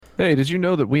Hey, did you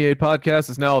know that We Hate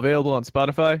Podcast is now available on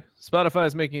Spotify? Spotify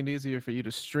is making it easier for you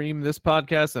to stream this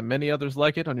podcast and many others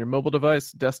like it on your mobile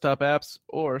device, desktop apps,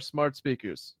 or smart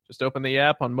speakers. Just open the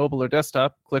app on mobile or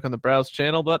desktop, click on the Browse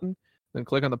Channel button, then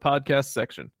click on the podcast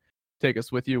section. Take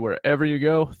us with you wherever you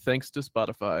go, thanks to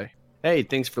Spotify. Hey,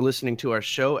 thanks for listening to our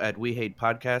show at We Hate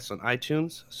Podcasts on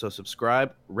iTunes. So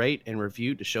subscribe, rate, and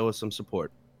review to show us some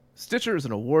support. Stitcher is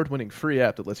an award-winning free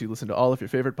app that lets you listen to all of your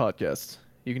favorite podcasts.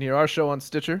 You can hear our show on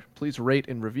Stitcher. Please rate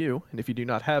and review. And if you do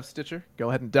not have Stitcher, go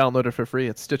ahead and download it for free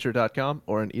at Stitcher.com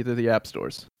or in either of the app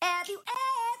stores. Have you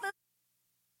ever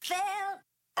felt?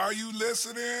 Are you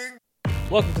listening?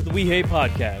 Welcome to the We Hate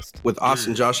Podcast. With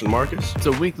Austin, Josh, and Marcus. It's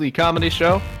a weekly comedy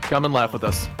show. Come and laugh with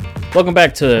us. Welcome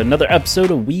back to another episode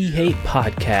of We Hate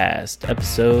Podcast,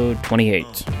 episode 28.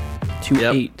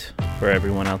 28 for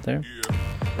everyone out there.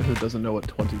 Who doesn't know what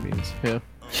 20 means? Yeah.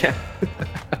 Yeah.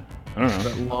 I don't know.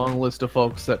 That long list of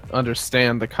folks that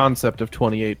understand the concept of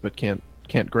 28 but can't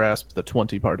grasp the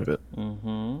 20 part of it.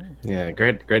 Mm-hmm. Yeah,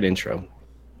 great intro.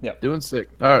 Doing sick.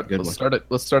 All right, Good let's one. start it.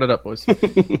 Let's start it up, boys. How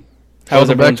was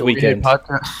Welcome back everyone's to We Hate weekend?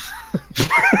 Podcast.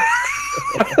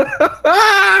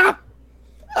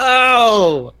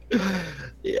 Oh!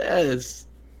 Yes.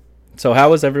 So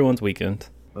how was everyone's weekend?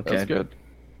 Okay. That's good.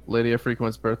 Lady of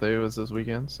Frequent's birthday was this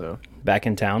weekend, so Back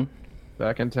in town?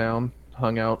 back in town,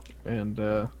 hung out, and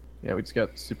yeah, we just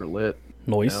got super lit.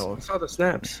 Noise? Now, I saw the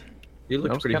snaps. You That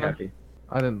looked was pretty kinda- happy.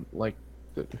 I didn't like...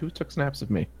 Who took snaps of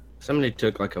me? Somebody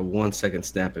took like a 1 second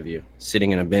snap of you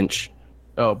sitting in a bench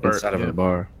Oh, Bert. inside of yeah. a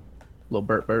bar. Little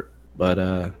Bert.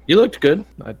 But you looked good.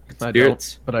 I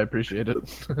Spirits. don't, but I appreciate it.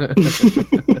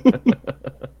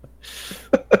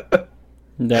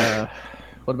 Nah,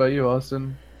 What about you,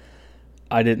 Austin?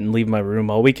 I didn't leave my room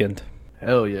all weekend.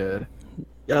 Hell yeah.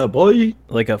 Yeah, boy.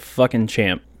 Like a fucking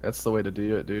champ. That's the way to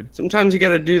do it, dude. Sometimes you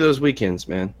gotta do those weekends,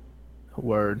 man.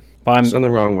 Word. But There's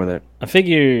nothing wrong with it. I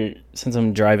figure since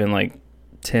I'm driving like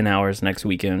 10 hours next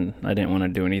weekend, I didn't want to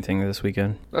do anything this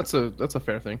weekend. That's a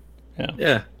fair thing.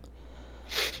 Yeah.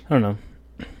 I don't know.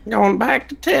 Going back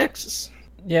to Texas.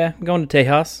 Yeah, I'm going to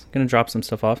Tejas. Gonna drop some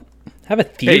stuff off. Have a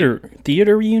theater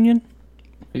reunion?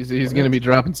 He's gonna be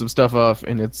dropping some stuff off,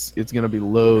 and it's gonna be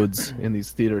loads in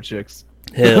these theater chicks.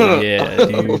 Hell yeah,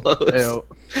 dude. Ew.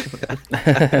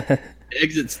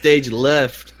 Exit stage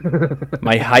left.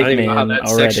 My I hype don't even know how man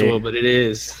that's already. sexual, but it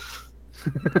is.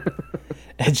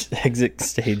 Exit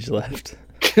stage left.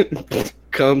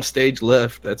 Come stage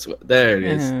left. That's what. There it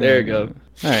is. There you go.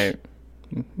 All right.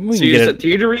 We So can you get a it.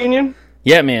 theater reunion?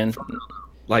 Yeah, man.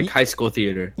 Like high school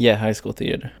theater, Yeah, high school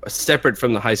theater. separate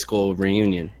from the high school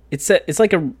reunion. It's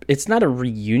not a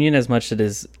reunion as much as it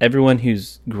is everyone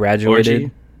who's graduated.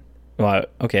 Orgy? Well,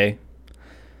 okay.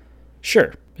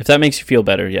 Sure. If that makes you feel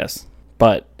better, yes.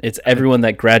 But it's everyone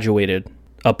that graduated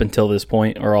up until this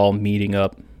point are all meeting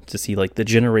up to see like the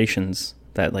generations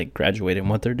that like graduated and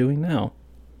what they're doing now.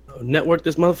 Network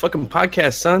this motherfucking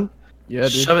podcast, son. Yeah,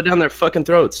 dude. Shove it down their fucking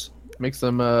throats. Make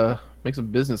some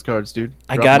business cards, dude.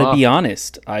 I Drop gotta 'em be off.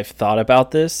 honest. I've thought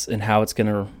about this and how it's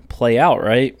gonna play out,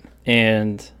 right?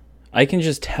 And I can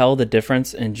just tell the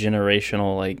difference in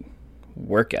generational like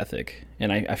work ethic.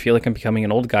 And I feel like I'm becoming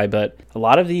an old guy, but a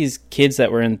lot of these kids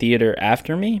that were in theater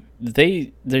after me,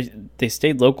 they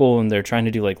stayed local and they're trying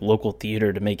to do like local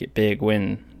theater to make it big.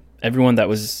 When everyone that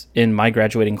was in my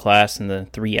graduating class and the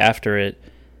 3 after it,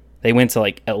 they went to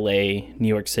like LA, New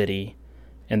York City,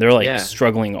 and they're like Yeah.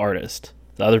 struggling artists.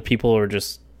 The other people are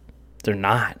just they're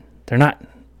not.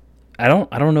 I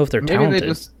don't know if they're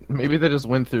talented. Maybe they just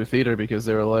went through theater because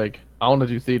they were like, I want to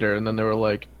do theater, and then they were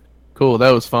like, cool,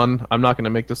 that was fun. I'm not going to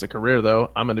make this a career though.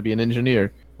 I'm going to be an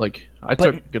engineer. Like I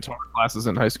took guitar classes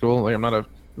in high school. Like I'm not a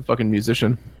fucking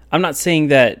musician. I'm not saying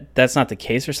that that's not the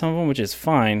case for some of them, which is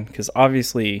fine because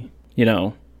obviously, you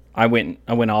know, I went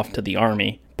off to the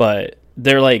army, but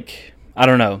they're like, I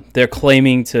don't know, they're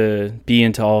claiming to be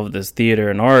into all of this theater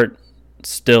and art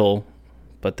still,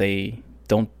 but they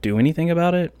don't do anything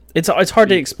about it. It's hard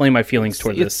to explain my feelings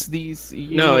toward It's this. these.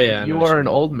 You, No, yeah, I know You what are you an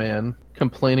old man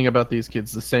complaining about these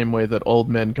kids the same way that old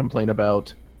men complain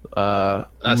about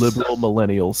liberal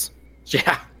millennials.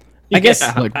 Yeah. I guess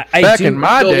Like I back do- in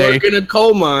my Go day, work in a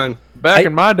coal mine.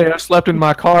 in my day, I slept in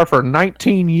my car for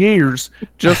 19 years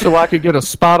just so I could get a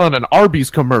spot on an Arby's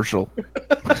commercial.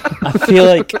 I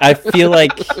feel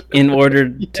like in order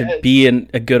to be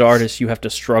a good artist, you have to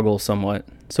struggle somewhat.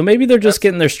 So maybe they're just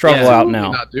getting their struggle out Absolutely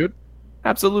now. not, dude.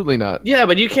 Absolutely not. Yeah,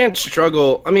 but you can't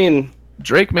struggle. I mean,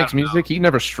 Drake makes music. He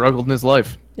never struggled in his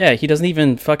life. Yeah, he doesn't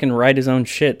even fucking write his own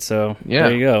shit. So Yeah.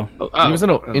 there you go. He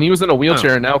was in a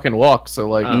wheelchair and now can walk. So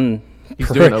like Mm. he's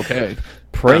doing okay.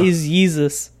 Praise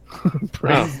Jesus.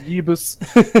 Praise Yeebus.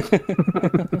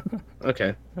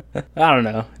 Okay. I don't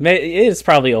know. It's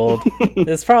probably old.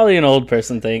 It's probably an old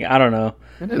person thing. I don't know.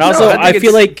 And No, also, I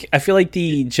think I feel like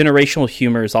the generational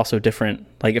humor is also different.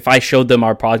 Like if I showed them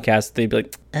our podcast, they'd be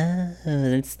like, "Oh,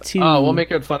 that's too." Oh, we'll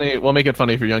make it funny. We'll make it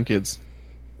funny for young kids.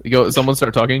 You go. Someone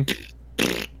start talking.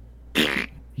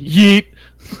 Yeet.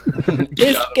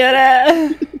 Just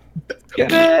gonna.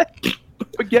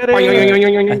 Forget it.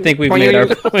 I think we've made our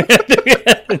point.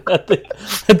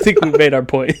 I think we've made our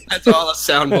point. That's all a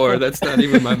soundboard. That's not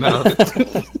even my mouth.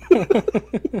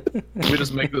 We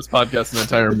just make this podcast an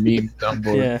entire meme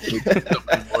soundboard. Yeah.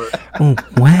 Oh,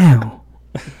 wow.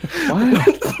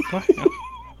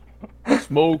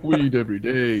 Smoke weed every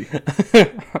day.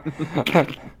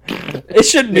 It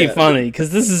shouldn't be funny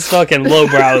because this is fucking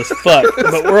lowbrow as fuck,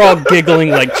 but we're all giggling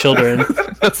like children.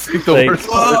 That's like the Like, worst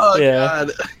part. Oh, Yeah.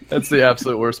 God. That's the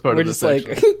absolute worst part We're of just this.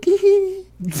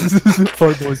 like,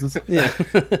 fart noises. yeah.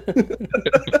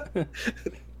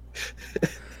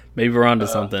 Maybe we're onto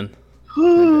something.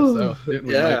 So,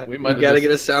 Yeah, we we might gotta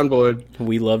get a soundboard.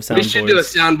 We love We should do a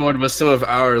soundboards. soundboard with some of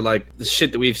our the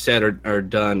shit that we've said or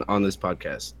done on this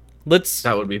podcast. Let's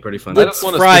That would be pretty fun. let's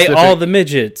want a fry specific- all the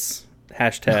midgets.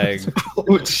 Hashtag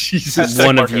Oh Jesus!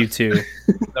 one of Marcus. you two.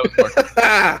 That was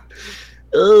Mark.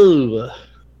 Oh,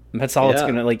 That's all it's Yeah.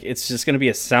 gonna like. It's just gonna be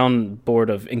a soundboard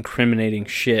of incriminating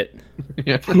shit.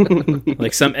 Yeah.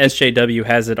 Like some SJW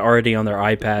has it already on their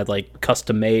iPad, like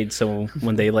custom made. So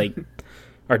when they like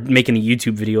are making a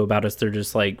YouTube video about us, they're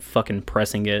just like fucking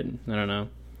pressing it. I don't know.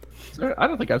 I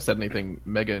don't think I've said anything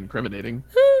mega incriminating.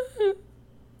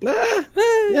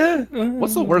 yeah.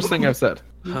 What's the worst thing I've said?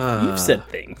 You've said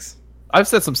things. I've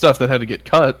said some stuff that had to get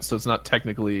cut, so it's not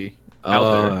technically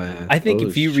out there. I think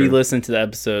if you re-listen to the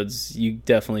episodes, you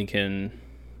definitely can.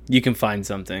 You can find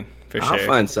something for I'll sure.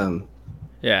 find some.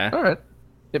 Yeah. All right.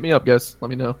 Hit me up, guys. Let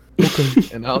me know. Okay.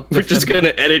 And I'll We're just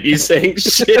gonna edit you saying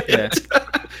shit. Yeah.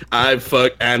 I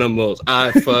fuck animals.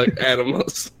 I fuck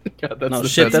animals. God, that's No the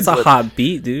shit. best That's a clip. hot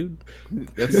beat, dude.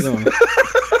 That's,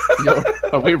 Yo,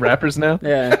 are we rappers now?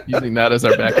 Yeah. Using that as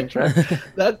our backing track.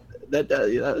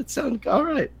 That sounds all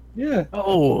right. Yeah.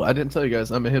 Oh, I didn't tell you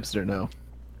guys. I'm a hipster now.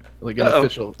 Like an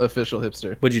Uh-oh. official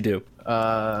hipster. What'd you do?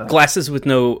 Uh, Glasses with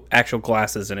no actual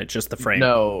glasses in it, just the frame.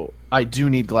 no, I do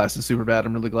need glasses super bad.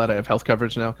 I'm really glad I have health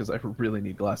coverage now because I really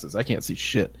need glasses. I can't see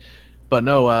shit. But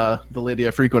no, the lady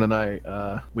I frequent and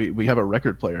I, we have a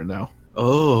record player now.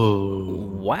 Oh.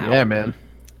 Wow. Yeah, man,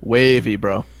 wavy,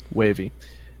 bro, wavy,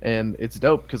 and it's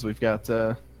dope because we got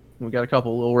a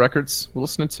couple little records we're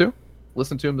listening to.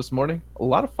 Listened to them this morning. A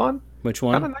lot of fun. Which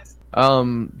Kind of one? nice.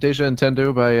 Deja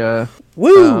Nintendo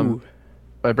Woo!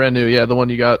 by Brand New. Yeah, the one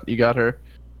you got her.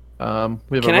 We have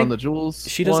Can a I- Run the Jewels.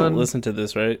 She doesn't one. listen to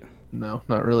this, right? No,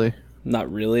 not really.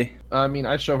 Not really. I mean,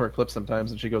 I show her clips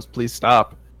sometimes, and she goes, "Please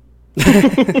stop."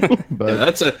 Yeah,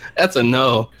 But that's a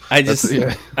no. I just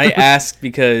yeah. I asked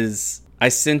because I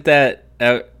sent that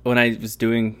out when I was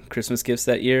doing Christmas gifts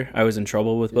that year. I was in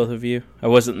trouble with both of you. I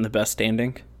wasn't in the best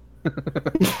standing.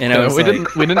 And I was we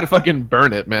like, we didn't fucking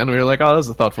burn it, man. We were like, "Oh, that was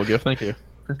a thoughtful gift. Thank you."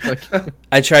 Like,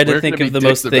 I tried to We're think gonna of the be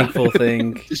most dicks about thankful it.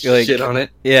 thing. Just Like, shit on it.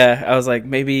 yeah, I was like,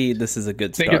 maybe this is a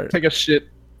good take start. a shit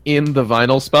in the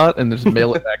vinyl spot and just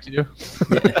mail it back to you.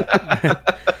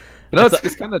 No,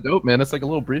 it's kind of dope, man. It's like a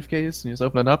little briefcase, and you just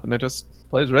open it up, and it just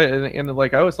plays right. And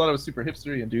like I always thought it was super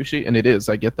hipstery and douchey, and it is.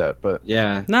 I get that, but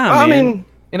Yeah. Nah, I man. mean,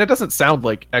 and it doesn't sound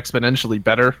like exponentially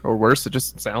better or worse. It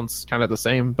just sounds kind of the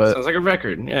same. But sounds like a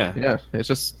record. Yeah. yeah,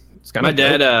 it's kind My of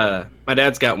dad, my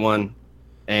dad's got one,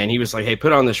 and he was like, "Hey,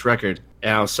 put on this record,"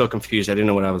 and I was so confused. I didn't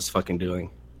know what I was fucking doing,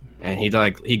 and he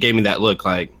gave me that look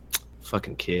like,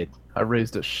 "Fucking kid." I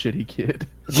raised a shitty kid.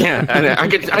 Yeah, and I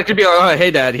could be like, "Oh, hey,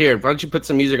 Dad, here, why don't you put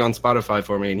some music on Spotify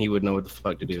for me?" And he would know what the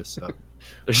fuck to do. So,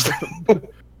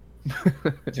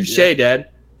 touche, Yeah, Dad.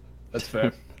 that's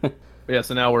fair. But yeah,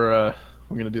 so now we're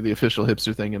gonna do the official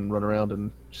hipster thing and run around and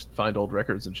just find old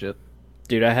records and shit.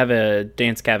 Dude, I have a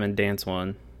Dance Gavin Dance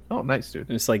one. Oh, nice, dude.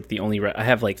 It's like the only I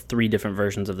have like 3 different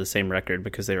versions of the same record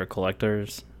because they were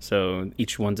collectors. So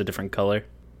each one's a different color.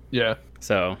 Yeah,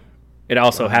 So it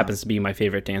also happens to be my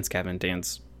favorite Dance Gavin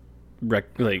Dance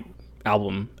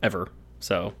album ever.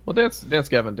 So well, Dance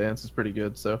Gavin Dance is pretty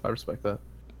good, so I respect that.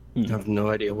 I have no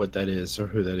idea what that is or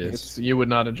who that is. You would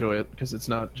not enjoy it because it's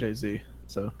not Jay-Z.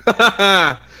 So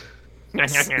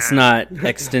it's not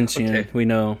Extension. Okay. We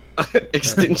know.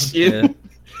 Extension.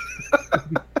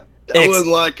 Yeah. I wouldn't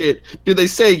like it. Do they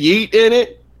say yeet in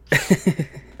it?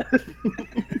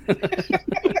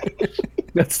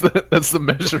 That's the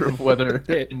measure of whether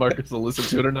Marcus will listen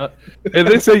to it or not. And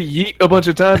they say yeet a bunch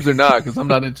of times or not, because I'm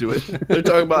not into it. They're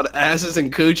talking about asses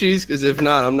and coochies, because if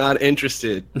not, I'm not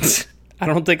interested. I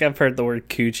don't think I've heard the word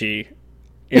coochie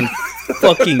in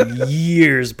fucking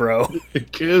years, bro.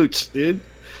 Cooch, dude.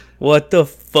 What the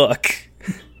fuck?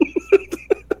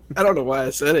 I don't know why I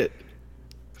said it.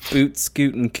 Boot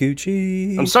scooting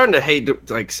coochie. I'm starting to hate to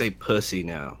like say pussy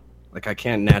now. Like I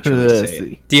can't naturally say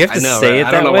it. Do you have to say it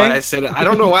I that don't know way? why I said it. I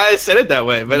don't know why I said it that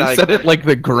way, but You I said it like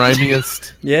the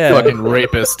grimiest Yeah. fucking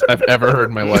rapist I've ever heard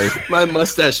in my life. my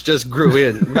mustache just grew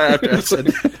in right after I said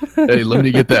it. Hey, let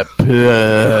me get that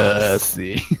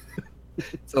pussy.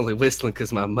 It's only whistling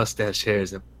because my mustache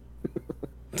hairs. What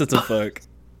the fuck?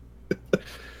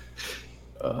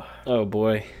 Oh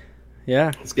boy.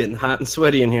 Yeah. It's getting hot and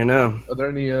sweaty in here now. Are there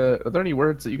any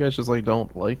words that you guys just like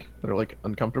don't like that are like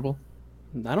uncomfortable?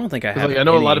 I don't think I 'Cause, have. like, I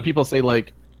know a lot of people say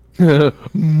like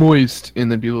moist,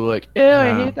 and then people are like, "Ew,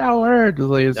 I hate that word."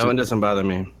 It's That one doesn't bother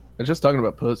me. just talking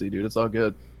about pussy, dude. It's all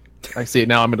good. I see it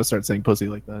now. I'm gonna start saying pussy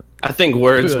like that. I think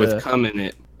words Ugh. with cum in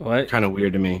it What? kind of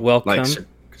weird to me. Welcome? Like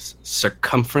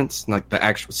circumference, like the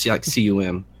actual like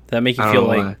cum. That make you I feel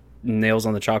don't know like why. nails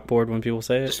on the chalkboard when people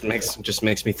say it? Just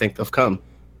makes me think of cum.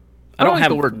 I don't like have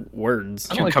the word. words.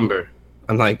 I don't like- Cucumber.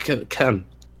 I'm like cum.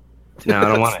 No, I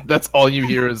don't want it. That's all you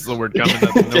hear is the word cum. And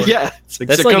that's no Yeah, it's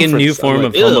That's like a new circumference. form I'm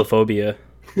of like, ew. homophobia.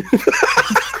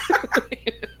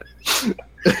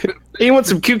 You want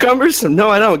some cucumbers? No,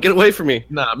 I don't. Get away from me.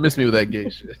 Nah, miss me with that gay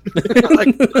shit. I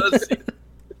like pussy.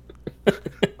 I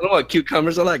don't want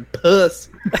cucumbers. I like puss.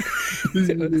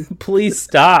 Please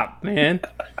stop, man.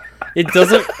 It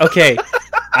doesn't. Okay,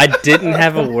 I didn't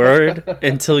have a word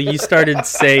until you started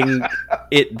saying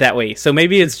it that way. So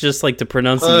maybe it's just like the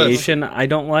pronunciation I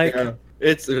don't like. Yeah,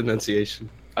 it's the enunciation.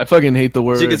 I fucking hate the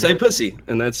word. So you can say pussy,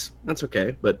 and that's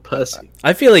okay. But pussy.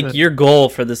 I feel like your goal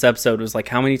for this episode was like,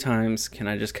 how many times can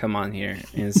I just come on here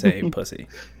and say pussy?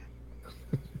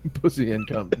 pussy and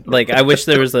cum. Like, I wish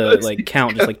there was a like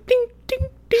count, just like ding, ding,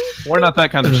 ding. We're not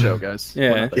that kind of show, guys.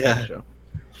 Yeah. We're not that kind Yeah. of show.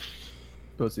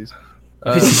 Pussies.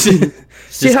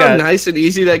 See Just how got- nice and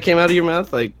easy that came out of your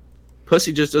mouth? Like,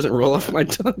 pussy just doesn't roll off my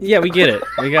tongue. Yeah, we get it.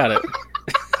 We got it.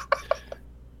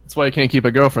 That's why I can't keep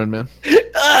a girlfriend, man.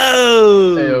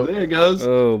 Oh, Ayo. there it goes.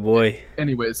 Oh boy,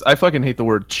 Anyways, I fucking hate the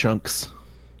word chunks.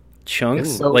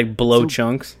 chunks So- like blow so-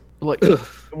 chunks. Like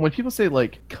when people say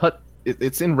like cut,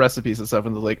 it's in recipes and stuff,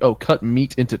 and they're like, "Oh, cut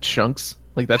meat into chunks."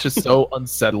 Like that's just so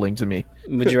unsettling to me.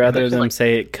 Would you rather Just them like-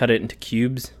 say it, cut it into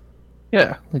cubes?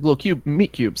 Yeah, like little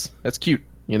meat cubes. That's cute,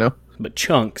 you know. But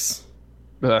chunks.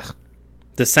 Ugh.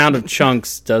 The sound of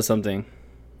chunks does something.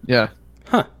 Yeah.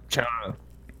 Huh. Chunk.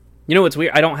 You know what's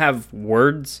weird? I don't have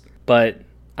words, but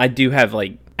I do have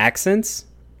like accents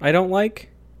I don't like.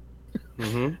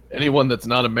 Anyone that's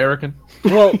not American.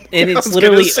 Well, and it's was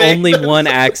literally gonna say- only one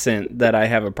accent that I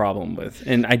have a problem with.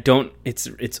 And I don't it's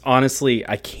honestly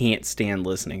I can't stand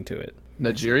listening to it.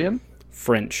 Nigerian.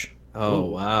 French. Oh,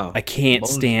 wow. I can't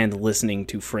stand listening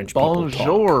to French people talk.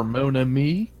 Bonjour, mon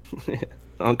ami.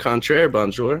 En contraire,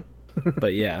 bonjour.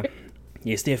 But yeah.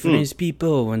 Yes, they're French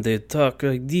people when they talk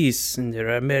like this in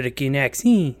their American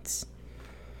accents.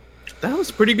 That was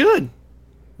pretty good.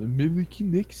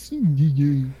 American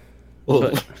accent. Well,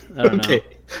 But, I don't know. okay.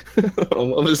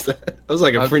 What was that? That was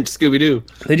like a French Scooby Doo.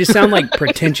 They just sound like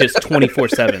pretentious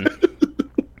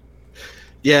 24/7.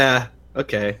 Yeah.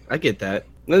 Okay, I get that.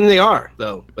 Then they are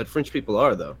though, but French people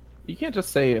are though. You can't just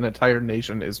say an entire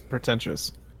nation is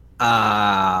pretentious.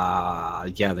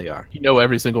 Yeah, they are. You know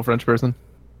every single French person.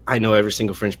 I know every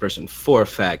single French person for a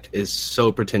fact is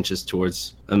so pretentious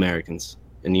towards Americans,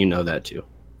 and you know that too.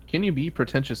 Can you be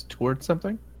pretentious towards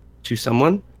something? To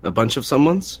someone, a bunch of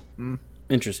someone's.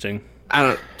 Interesting. I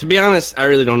don't. To be honest, I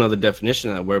really don't know the definition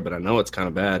of that word, but I know it's kind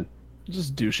of bad.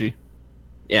 Just douchey.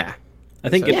 Yeah. I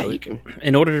think Yeah, you can.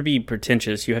 in order to be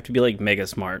pretentious, you have to be like mega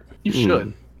smart. You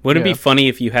should. Wouldn't it Yeah. be funny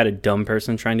if you had a dumb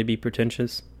person trying to be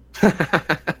pretentious?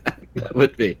 That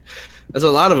would be. There's a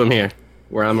lot of them here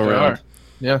where I'm There around. are.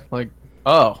 Yeah, like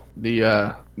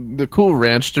the Cool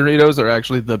Ranch Doritos are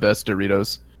actually the best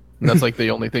Doritos. And that's like the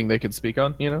only thing they could speak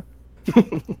on, you know?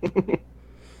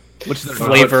 Which they're not.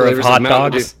 Flavor of flavors hot of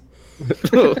Mountain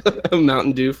dogs.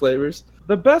 Mountain Dew flavors.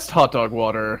 The best hot dog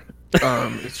water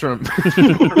is from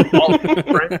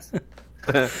France.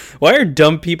 Why are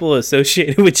dumb people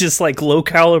associated with just like low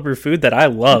caliber food that I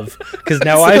love? Because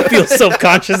now I feel self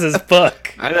conscious as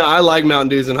fuck. I know. I like Mountain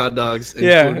Dews and hot dogs. And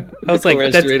Yeah, I was like,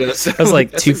 Ranch that's, Doritos. I was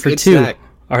like That's 2 a for good 2. snack.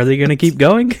 Are they gonna keep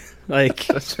going? Like,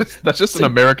 That's just an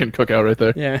American cookout right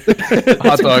there. yeah. Hot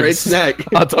It's a dogs. great snack.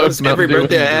 Hot dogs. Every Mountain Dew,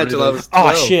 birthday I had till I Doritos. was Oh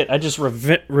 12. shit! I just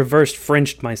reversed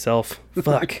Frenched myself.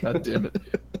 Fuck. God damn it.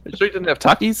 Are you sure you didn't have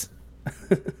Takis?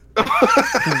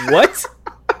 What?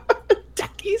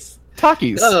 Takis?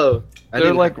 Takis. Oh,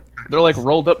 they're like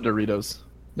rolled up Doritos.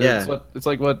 Yeah. It's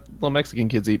like what little Mexican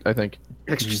kids eat, I think.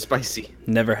 extra spicy.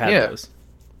 Never had Yeah. those.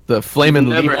 The flamin'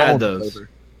 Never limon had those. flavor.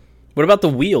 What about the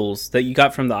wheels that you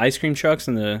got from the ice cream trucks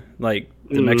and the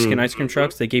Mexican ice cream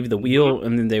trucks? They gave you the wheel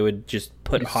and then they would just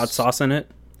put hot sauce in it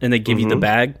and they give you the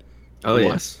bag. Oh What?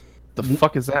 yes. The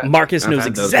fuck is that? Marcus I've knows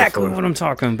had those exactly before. what I'm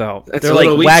talking about. It's They're a like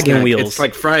little wheat wagon snack. wheels. It's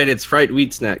like fried. It's fried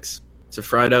wheat snacks. It's a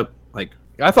fried up like.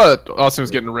 I thought Austin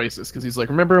was getting racist because he's like,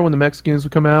 remember when the Mexicans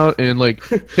would come out and like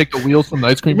take the wheels from the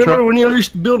ice cream Remember truck? when you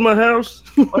used to build my house?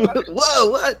 Whoa!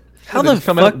 What? How they the just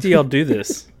come fuck out- do y'all do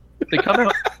this? They come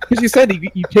out because you said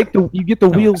you get the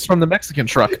wheels from the Mexican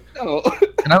truck, No.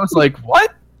 and I was like,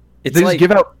 what? It's They like just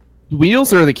give out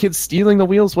wheels, or are the kids stealing the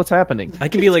wheels? What's happening? I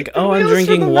can be like, oh, I'm wheels from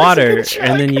drinking the water,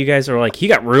 Mexican and then you guys are like, he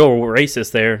got real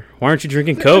racist there. Why aren't you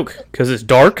drinking Coke? Because it's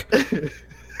dark.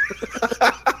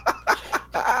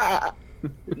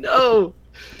 No.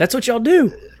 That's what y'all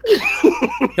do.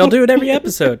 Y'all do it every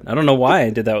episode. I don't know why I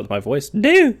did that with my voice.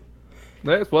 Do.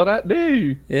 That's what I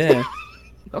do. Yeah.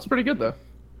 That's pretty good though.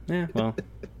 Yeah. Well.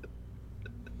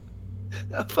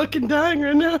 I'm fucking dying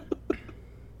right now.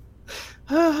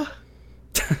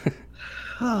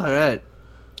 All right.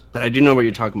 But I do know what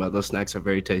you're talking about. Those snacks are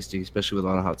very tasty, especially with a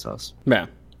lot of hot sauce. Yeah.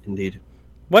 Indeed.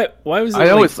 What? Why was it?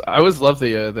 I like- always love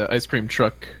the ice cream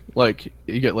truck. Like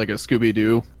you get like a Scooby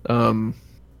Doo.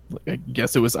 I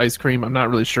guess it was ice cream. I'm not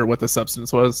really sure what the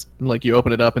substance was. And, like you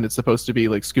open it up and it's supposed to be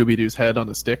like Scooby Doo's head on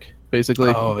a stick,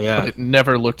 basically. Oh, yeah. But it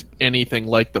never looked anything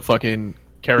like the fucking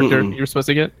character Mm-mm. you were supposed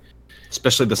to get.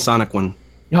 Especially the Sonic one.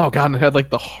 Oh god, and it had like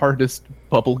the hardest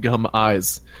bubblegum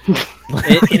eyes.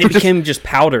 it became just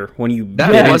powder when you.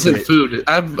 That bit into wasn't it. food.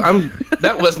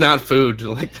 That was not food.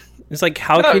 Like It's like,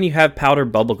 how can you have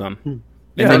powdered bubblegum? And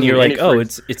Yeah, then you're any like, oh,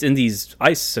 fruit. it's in these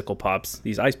icicle pops,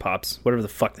 these ice pops, whatever the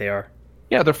fuck they are.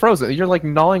 Yeah, they're frozen. You're like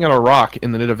gnawing on a rock,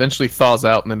 and then it eventually thaws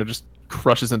out, and then it just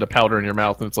crushes into powder in your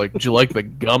mouth. And it's like, do you like the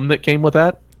gum that came with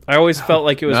that? I always felt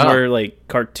like it was No. more like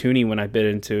cartoony when I bit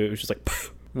into it. It was just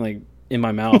like in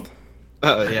my mouth.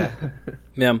 oh yeah.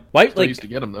 Yeah, why? I Like used to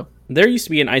get them though. there used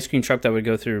to be an ice cream truck that would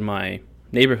go through my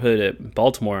neighborhood at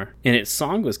Baltimore, and its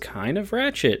song was kind of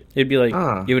ratchet. It'd be like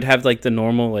it would have like the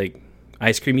normal like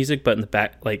ice cream music, but in the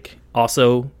back, like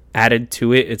also added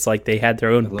to it, it's like they had their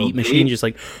own beat machine, beat. just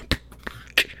like,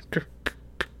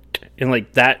 and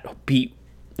like that beat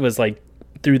was like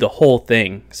through the whole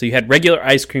thing. So you had regular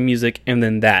ice cream music and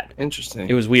then that. Interesting.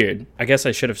 It was weird. I guess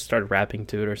I should have started rapping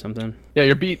to it or something. Yeah,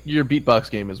 your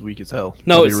beatbox game is weak as hell.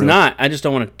 No, to be it's real. not. I just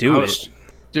don't want to do I was- it.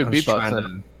 Dude, I was beatbox. trying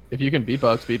Then. If you can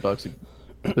beatbox.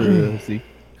 See.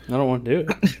 I don't want to do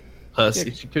it. Pussy.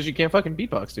 Because you can't fucking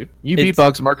beatbox, dude. You It's-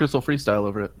 beatbox, Marcus will freestyle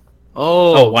over it.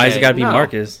 Oh, why has it okay. got to be No.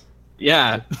 Marcus?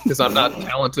 Yeah. Because I'm not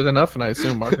talented enough, and I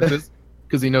assume Marcus is.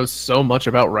 Because he knows so much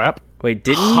about rap. Wait,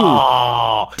 didn't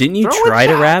Oh, you throw in try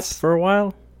to rap shots. for a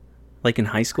while? Like in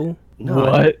high school? No,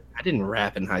 What? I didn't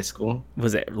rap in high school.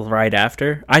 Was it right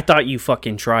after? I thought you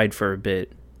fucking tried for a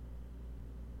bit.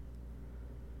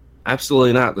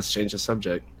 Absolutely not. Let's change the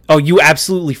subject. Oh, you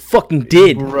absolutely fucking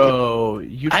did. Bro,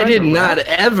 you I tried did to not rap?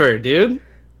 ever, dude.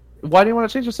 Why do you want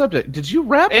to change the subject? Did you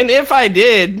rap? And if I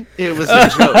did, it was a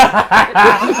joke.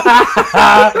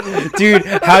 Dude,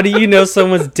 how do you know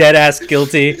someone's dead ass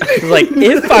guilty? Like,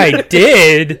 if I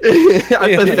did.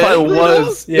 If I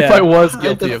was, Yeah. if I was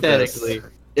guilty of this. Hypothetically,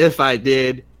 if I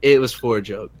did, it was for a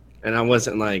joke, and I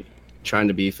wasn't like trying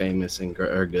to be famous and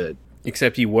or good.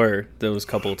 Except you were those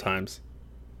couple of times.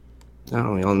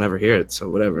 No, you'll never hear it, so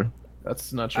whatever.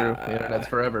 That's not true. The internet's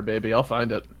forever, baby. I'll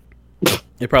find it.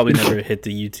 It probably never hit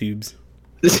the YouTubes.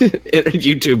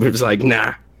 YouTube was like,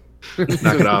 nah,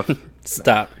 knock it off.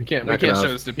 Stop. We can't Knock it show off.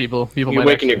 this to people. People You're might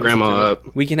waking your actually listen grandma to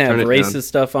up. We can have Turn it racist down.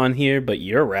 stuff on here, but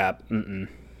your rap, nah.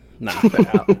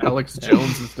 it. Alex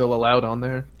Jones is still allowed on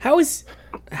there. How is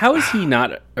he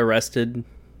not arrested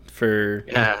for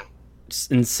Yeah,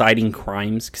 inciting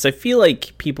crimes? Because I feel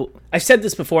like people, I've said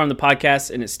this before on the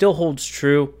podcast and it still holds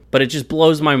true, but it just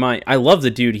blows my mind. I love the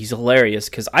dude, he's hilarious,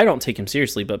 because I don't take him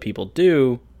seriously, but people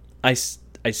do. I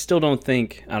still don't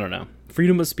think, I don't know,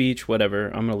 freedom of speech, whatever.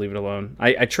 I'm gonna leave it alone.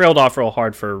 I trailed off real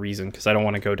hard for a reason because I don't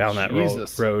want to go down that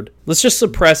Jesus. road. Let's just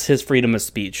suppress his freedom of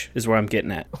speech is where I'm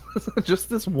getting at. Just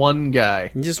this one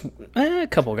guy. Just a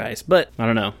couple guys, but I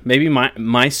don't know. Maybe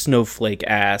my snowflake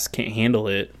ass can't handle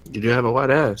it. You do have a white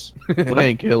ass.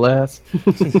 Hank Hill ass.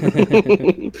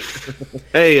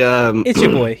 Hey, It's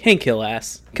your boy Hank Hill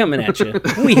ass coming at you.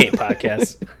 We hate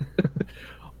podcasts.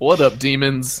 What up,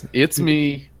 demons? It's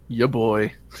me, your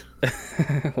boy.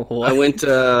 I went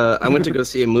to go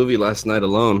see a movie last night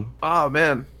alone. Oh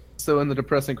man. So in the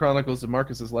depressing chronicles of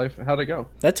Marcus's life, how'd it go?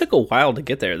 That took a while to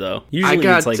get there, though. Usually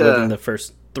got, it's like within the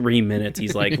first 3 minutes,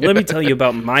 he's like, let me tell you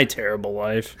about my terrible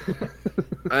life.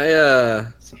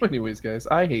 So anyways, guys,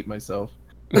 I hate myself.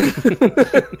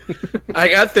 I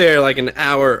got there like an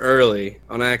hour early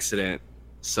on accident.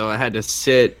 So I had to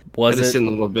sit sit in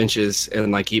the little benches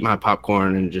and like eat my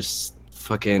popcorn and just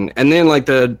fucking, and then like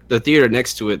the theater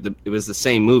next to it, it was the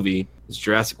same movie. It's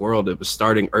Jurassic World. It was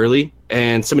starting early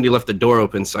and somebody left the door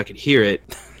open so I could hear it.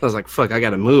 I was like, fuck, I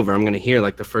gotta move or I'm gonna hear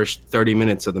like the first 30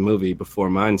 minutes of the movie before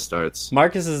mine starts.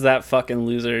 Marcus is that fucking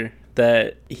loser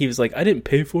that he was like, I didn't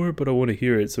pay for it, but I want to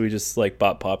hear it. So he just like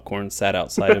bought popcorn, sat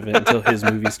outside of it until his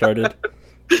movie started.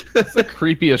 That's the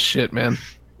creepiest shit, man.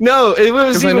 No, it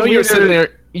was Because I know you're sitting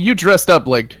there, you dressed up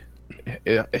like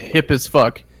hip as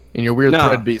fuck in your weird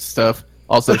Thread Beast stuff.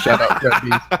 Also, shout out Thread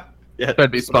Beast. Yeah,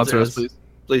 Thread Beast sponsor us, please.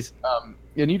 Please.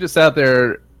 And you just sat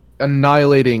there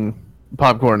annihilating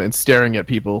popcorn and staring at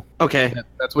people. Okay,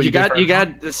 that's what you got. You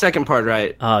got the second part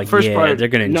right. First part, they're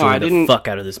gonna enjoy the didn't, fuck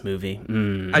out of this movie.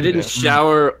 I didn't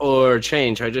shower or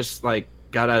change. I just like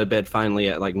got out of bed finally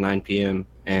at like 9 p.m.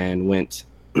 and went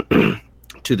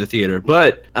to the theater.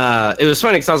 But it was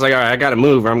funny because I was like, all right, I gotta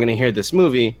move or I'm gonna hear this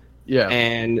movie. Yeah.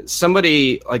 And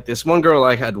somebody, like this one girl,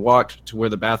 like had walked to where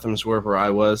the bathrooms were where I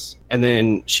was, and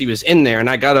then she was in there, and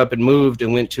I got up and moved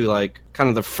and went to like kind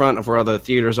of the front of where all the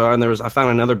theaters are, and I found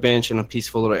another bench in a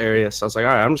peaceful little area. So I was like,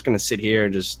 all right, I'm just gonna sit here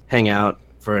and just hang out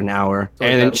for an hour. So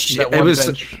and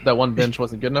that one bench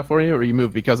wasn't good enough for you, or you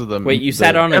moved because of them? Wait, you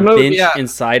sat on a bench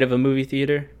inside of a movie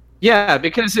theater? Yeah,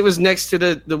 because it was next to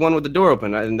the one with the door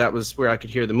open, and that was where I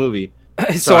could hear the movie.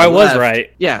 So I was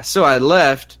right. Yeah, so I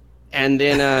left, and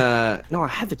then no, I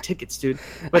had the tickets, dude.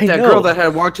 But I that know. girl that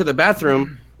had walked to the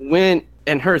bathroom went,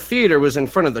 and her theater was in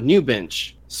front of the new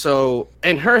bench. So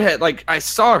in her head, like I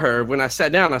saw her when I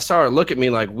sat down, I saw her look at me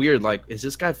like weird, like is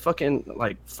this guy fucking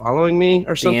like following me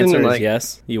or something? The answer like, is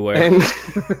yes, you were. And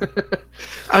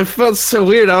I felt so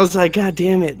weird. I was like, God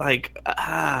damn it, like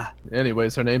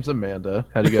Anyways, her name's Amanda.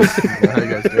 How you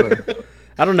guys doing?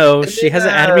 I don't know. She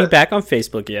hasn't added me back on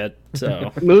Facebook yet,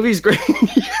 so. Movie's great.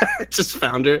 Yeah, I just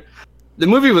found her. The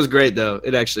movie was great, though.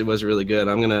 It actually was really good.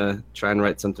 I'm gonna try and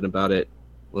write something about it,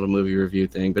 a little movie review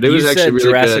thing. But it was actually really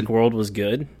Jurassic good. World was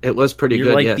good. It was pretty You're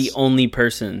good. like yes. the only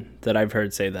person that I've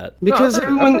heard say that. Because No, I've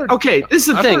everyone. heard- Okay, this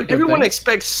is the I've thing. heard good Everyone things.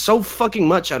 expects so fucking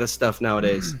much out of stuff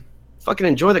nowadays. Fucking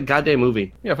enjoy the goddamn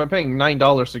movie. Yeah, if I'm paying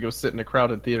 $9 to go sit in a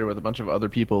crowded theater with a bunch of other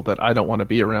people that I don't want to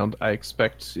be around, I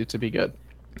expect it to be good.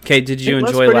 Okay, did you It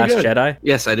was enjoy pretty Last good. Jedi?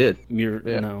 Yes, I did.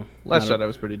 No. Last not- Jedi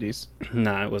was pretty decent.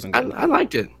 Nah, it wasn't I, good. I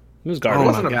liked it. It was Oh garbage. my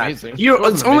wasn't god! amazing. It's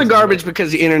Wasn't only amazing, garbage but-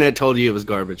 because the internet told you it was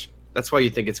garbage. That's why you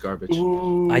think it's garbage.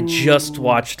 I just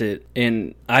watched it,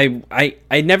 and I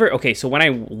never. Okay, so when I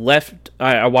left,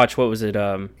 I watched, what was it?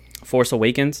 Force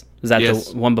Awakens. Was that Yes.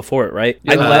 the one before it? Right.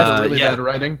 Yeah, I left. really yeah. bad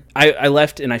writing. I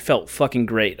left, and I felt fucking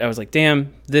great. I was like,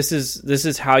 damn, this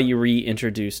is how you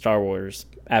reintroduce Star Wars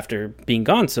after being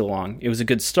gone so long. It was a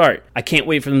good start. I can't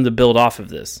wait for them to build off of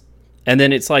this. And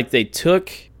then it's like they took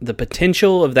the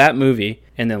potential of that movie,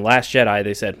 and then Last Jedi,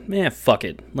 they said, man, fuck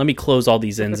it. Let me close all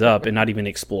these ends up and not even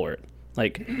explore it.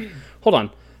 Like, hold on.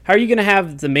 How are you going to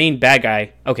have the main bad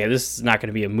guy? Okay, this is not going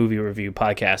to be a movie review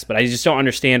podcast, but I just don't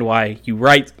understand why you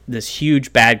write this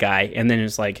huge bad guy, and then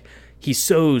it's like, he's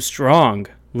so strong.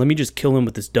 Let me just kill him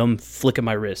with this dumb flick of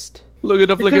my wrist. Look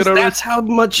it up, look Because it up. that's how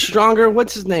much stronger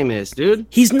what's his name is, dude.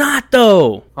 He's not,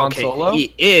 though. Han Solo?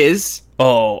 He is.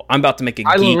 Oh, I'm about to make a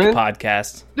Kylo geek Ren?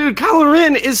 podcast. Dude, Kylo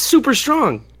Ren is super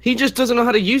strong. He just doesn't know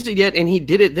how to use it yet, and he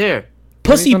did it there.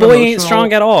 Pussy He's an boy ain't emotional-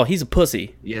 strong at all. He's a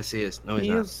pussy. Yes, he is. No, he's He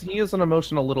not. he is an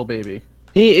emotional little baby.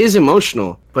 He is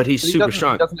emotional, but he's But he super doesn't-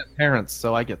 strong. He doesn't have parents,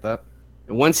 so I get that.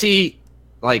 And once he,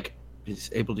 like, is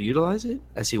able to utilize it,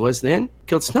 as he was then,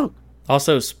 killed Snoke.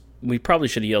 Also, we probably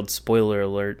should have yelled spoiler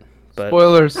alert. But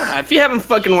Spoilers. If you haven't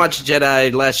fucking watched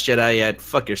Last Jedi yet,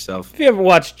 fuck yourself. if you ever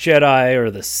watched Jedi or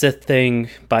the Sith thing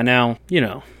by now, you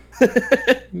know.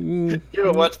 You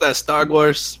ever watch that Star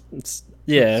Wars?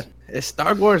 Yeah. Is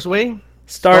Star Wars way?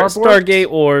 Star Wars? Stargate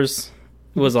Wars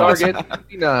was awesome. Stargate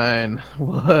 59.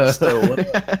 What?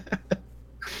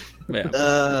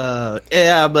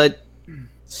 Yeah, but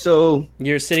so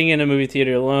You're sitting in a movie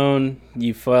theater alone.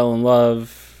 You fell in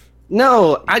love.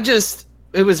 no,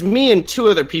 it was me and two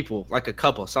other people, like a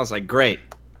couple. So I was like, great,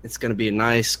 it's gonna be a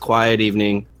nice, quiet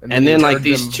evening. And then you like heard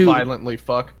these them two violently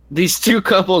fuck. these two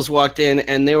couples walked in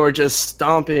and they were just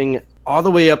stomping all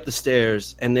the way up the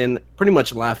stairs and then pretty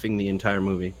much laughing the entire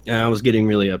movie. And I was getting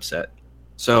really upset.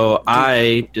 So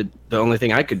I did the only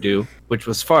thing I could do, which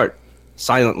was fart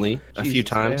silently a few Jesus,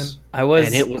 times. I was.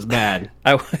 And it was bad.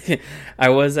 I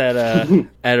was at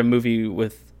a movie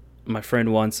with my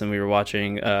friend once, and we were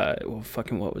watching.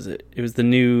 What was it? It was the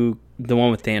one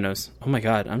with Thanos. Oh my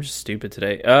god, I'm just stupid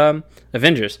today.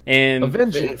 Avengers and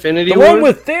Infinity the War? one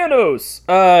with Thanos.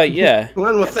 Yeah, The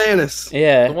one with Thanos.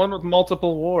 yeah. The one with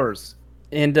multiple wars.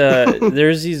 And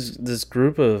there's this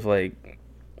group of like,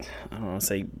 I don't want to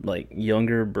say like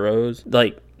younger bros,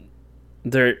 like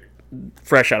they're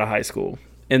fresh out of high school.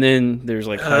 And then there's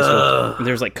like high school,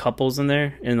 there's like couples in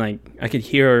there, and like I could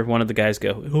hear one of the guys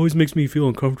go, "It always makes me feel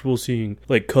uncomfortable seeing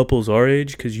like couples our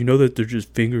age because you know that they're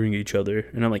just fingering each other."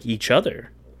 And I'm like, "Each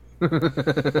other?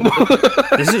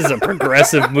 This is a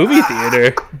progressive movie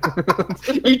theater."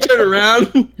 You turn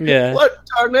around. Yeah. What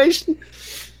tarnation?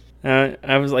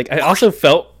 I was like, I also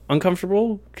felt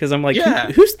uncomfortable because I'm like,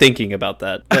 Yeah. who's thinking about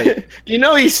that? Like, You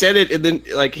know, he said it, and then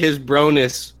like his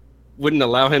broness wouldn't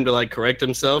allow him to like correct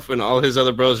himself, and all his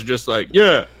other bros are just like,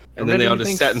 yeah. And then they all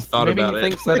just sat and thought about Maybe it. he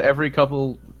thinks that every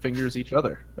couple fingers each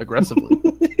other aggressively.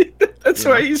 That's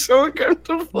why he's so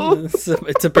uncomfortable.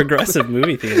 it's a progressive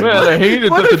movie theater. Man, I hate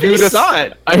it What that the if he dude has, saw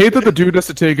it? I hate that the dude has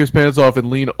to take his pants off and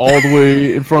lean all the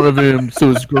way in front of him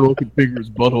so his girl can finger his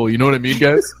butthole. You know what I mean,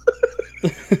 guys?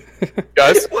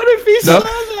 Guys? What if he No. saw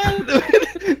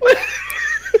that?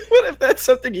 What if that's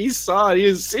something he saw and he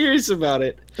was serious about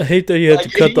it? I hate that you had to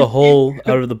Like, cut the hole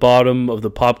out of the bottom of the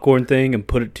popcorn thing and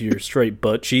put it to your straight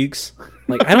butt cheeks.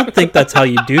 Like, I don't think that's how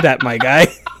you do that, my guy.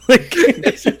 Like,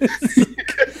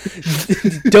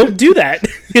 don't do that.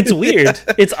 It's weird.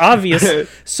 It's obvious.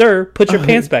 Sir, put your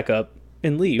pants back up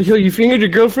and leave. Yo, you fingered your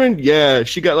girlfriend? Yeah,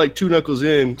 she got like 2 knuckles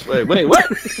in. Wait, what?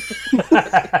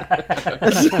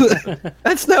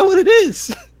 That's not what it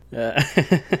is.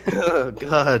 Oh,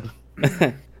 God.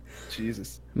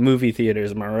 Jesus. Movie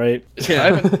theaters, am I right?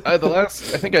 I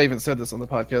think I even said this on the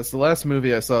podcast. The last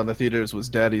movie I saw in the theaters was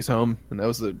Daddy's Home, and that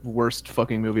was the worst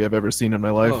fucking movie I've ever seen in my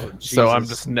life. Oh, so I'm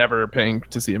Jesus. just never paying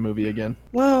to see a movie again.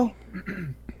 Well,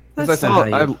 As I that's said, not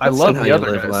how you- I that's love not how the you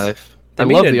other live guys. life. I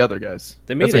They love made the it- other guys.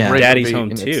 They made That's a it great Daddy's movie, Home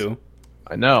and it's- too.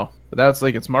 I know, but that's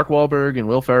like it's Mark Wahlberg and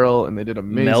Will Ferrell, and they did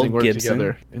amazing Mel work Gibson.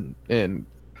 together.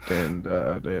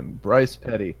 And Bryce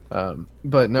Petty.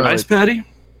 But no, Rice patty?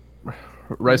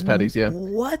 rice patties. Yeah,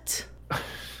 What?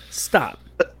 Stop.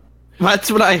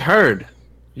 That's what I heard.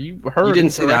 you heard. You didn't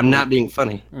say that. I'm correctly. not being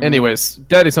funny. Anyways,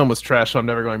 Daddy's Home was trash, so I'm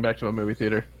never going back to a movie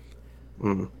theater.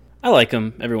 I like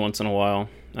them every once in a while.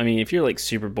 I mean, if you're like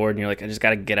super bored and you're like, I just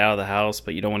got to get out of the house,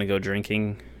 but you don't want to go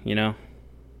drinking, you know?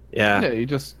 Yeah. Yeah, you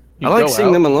I like go seeing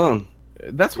out. them alone.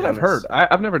 That's what be I've heard.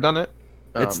 honest. I've never done it.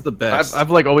 It's the best. I've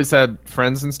like always had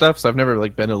friends and stuff, so I've never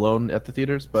like been alone at the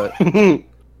theaters. But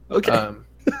Okay.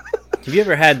 Have you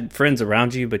ever had friends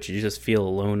around you, but you just feel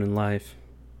alone in life?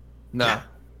 nah.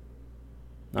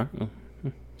 No? Oh.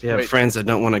 Do you have Wait. friends that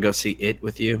don't want to go see it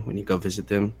with you when you go visit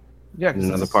them Yeah, in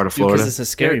another part of Dude, Florida? because it's a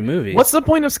scary movie. What's the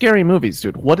point of scary movies,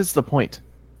 dude? What is the point?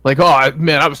 Like,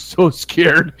 man, I was so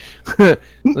scared. Like,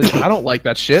 I don't like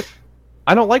that shit.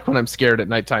 I don't like when I'm scared at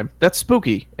nighttime. That's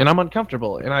spooky, and I'm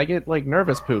uncomfortable, and I get like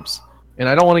nervous poops, and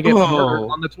I don't want to get Whoa. murdered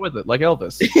on the toilet like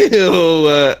Elvis.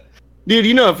 Ew, dude,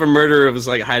 you know if a murderer was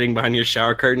like hiding behind your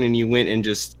shower curtain and you went and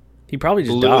just He probably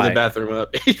just blew the died. bathroom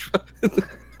up,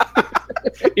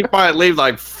 he'd probably leave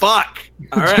like, fuck.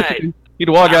 All right. He'd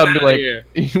walk out and be outta like, here.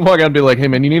 he'd walk out and be like, "Hey,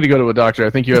 man, you need to go to a doctor.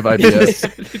 I think you have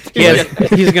IBS." Yeah,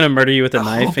 he's gonna murder you with a I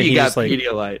knife, hope and you he got just like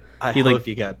Pedialyte. I he, hope like-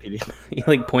 you got Pedialyte. he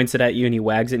like points it at you, and he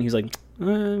wags it, and he's like,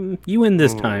 "You win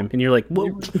this time," and you're like,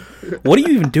 what are you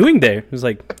even doing there?" He's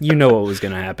like, "You know what was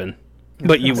gonna happen,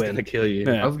 but you It's gonna win." kill you.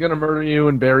 Yeah. I was gonna murder you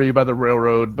and bury you by the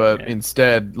railroad, but Yeah.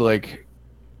 instead, like,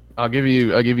 I'll give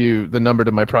you the number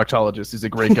to my proctologist. He's a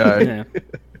great guy. Yeah.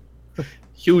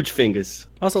 Huge fingers.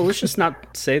 Also, let's just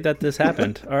not say that this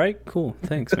happened. All right, cool.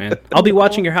 Thanks, man. I'll be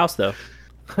watching your house though.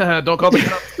 Don't call the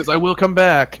cops because I will come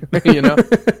back. You know.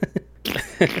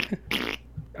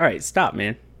 All right, stop,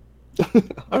 man.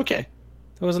 Okay.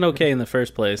 That wasn't okay in the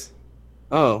first place.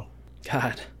 Oh.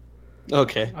 God,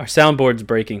 Okay. our soundboard's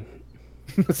breaking.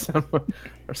 our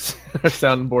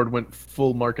soundboard went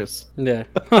full Marcus. Yeah,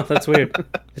 huh, that's weird.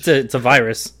 It's a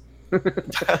virus.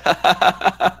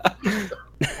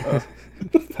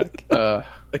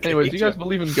 Anyways, do you guys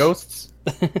believe in ghosts?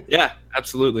 Yeah,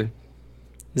 absolutely.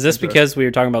 Is this because we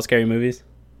were talking about scary movies?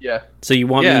 Yeah. So you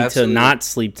want Yeah, me absolutely. to not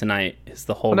sleep tonight? Is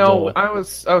the whole No, goal? I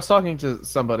was talking to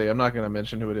somebody. I'm not going to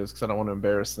mention who it is because I don't want to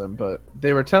embarrass them. But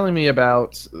they were telling me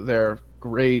about their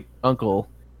great uncle,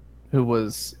 who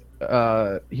was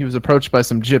he was approached by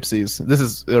some gypsies. This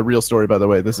is a real story, by the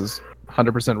way. This is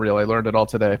 100% real. I learned it all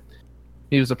today.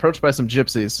 He was approached by some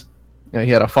gypsies. He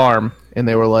had a farm, and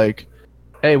they were like,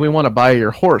 "Hey, we want to buy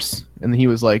your horse." And he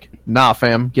was like, "Nah,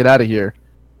 fam, get out of here."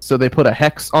 So they put a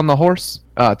hex on the horse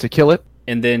to kill it.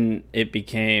 And then it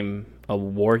became a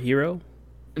war hero.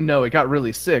 No, it got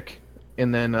really sick,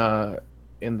 and then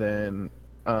he Won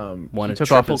a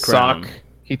took off triple his crown. sock.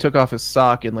 He took off his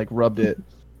sock and like rubbed it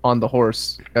on the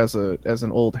horse as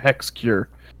an old hex cure,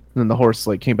 and then the horse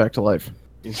like came back to life.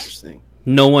 Interesting.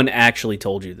 No one actually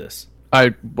told you this. I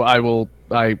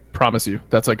promise you,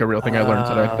 that's like a real thing I learned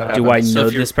today. That Do I happened. know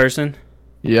if you're- this person?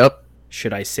 Yep.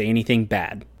 Should I say anything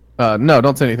bad? No,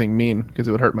 don't say anything mean because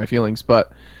it would hurt my feelings.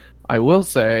 But I will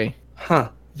say Huh.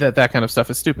 that kind of stuff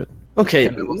is stupid. Okay.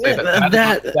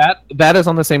 That is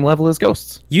on the same level as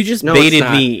ghosts. You just No, it's baited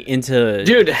not. me into.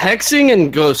 Dude, hexing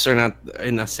and ghosts are not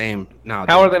in the same. No.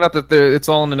 How are they not that? It's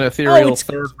all in an ethereal it's-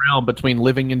 third realm between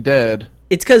living and dead.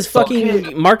 It's because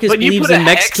fucking Marcus But you believes put a in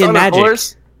hex Mexican on a magic.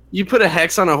 horse. You put a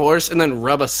hex on a horse and then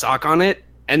rub a sock on it,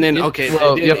 and then Well,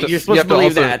 you have to- you're supposed you have to to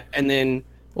believe also- that, and then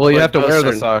Well, you But have to wear ghosts the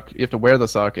are- sock. You have to wear the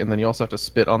sock, and then you also have to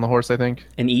spit on the horse. I think.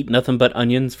 And eat nothing but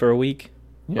onions for a week.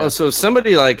 Yeah. oh, so if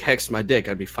somebody like hexed my dick,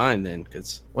 I'd be fine then,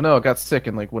 because Well, no, it got sick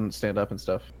and like wouldn't stand up and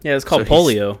stuff. Yeah, it's called So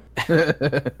he's-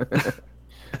 polio.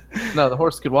 No, the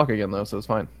horse could walk again though, so it's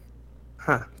fine.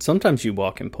 Sometimes you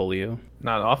walk in polio.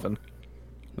 Not often.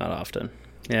 Not often.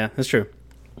 Yeah, that's true.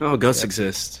 oh, ghosts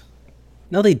exist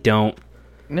No, they don't.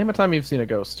 Name a time you've seen a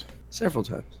ghost. several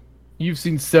times. You've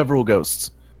seen several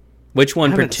ghosts. Which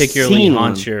one haven't particularly seen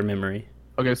haunts one. your memory?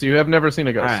 Okay, so you have never seen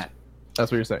a ghost. All right,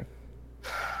 That's what you're saying.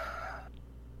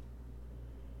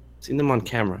 seen them on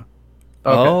camera,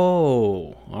 Okay.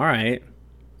 Oh, all right.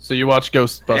 So you watch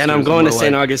Ghostbusters. and I'm going to were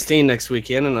St. like- Augustine next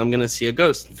weekend, and I'm gonna see a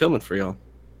ghost filming for y'all.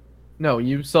 No,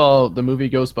 you saw the movie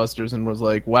Ghostbusters and was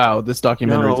like, "Wow, this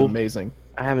documentary is No. amazing."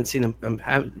 I haven't seen them.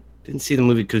 Didn't see the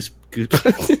movie Goose.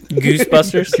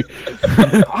 Goosebusters.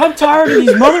 I'm tired of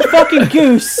these motherfucking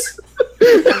goose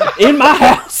in my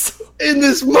house. in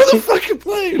this motherfucking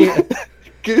plane.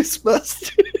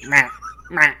 Goosebusters.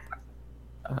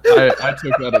 I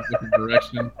took that a different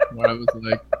direction where I was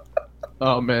like,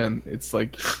 "Oh man, it's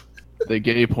like the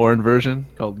gay porn version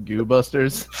called Goo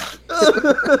Busters."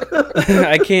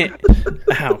 I can't.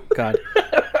 Oh God,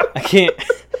 I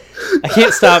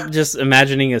can't stop just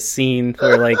imagining a scene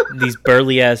where like these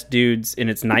burly ass dudes in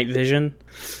its night vision,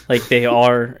 like they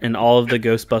are in all of the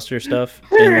Ghostbuster stuff,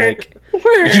 and like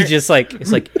you just like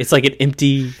it's like an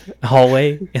empty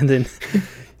hallway, and then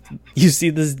you see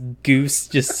this goose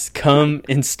just come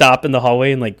and stop in the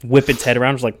hallway and like whip its head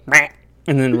around, just like. "Meh,"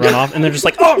 and then run off, and they're just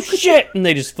like, "Oh shit!" and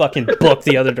they just fucking book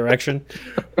the other direction.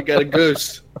 I got a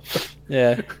goose.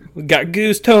 Yeah, we got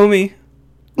Goose Tommy.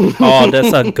 Oh,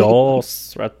 that's a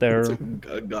ghost right there.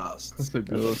 A ghost. That's a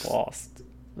ghost. Lost.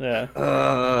 Yeah, we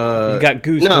Uh, got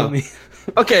Goose no. Tommy.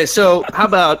 okay, so how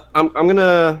about I'm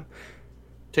gonna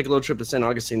take a little trip to St.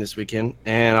 Augustine this weekend,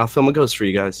 and I'll film a ghost for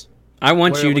you guys. I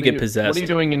want Where- you what to are get possessed. What are you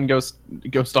doing in Ghost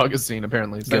Augustine?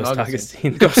 Apparently, St. Ghost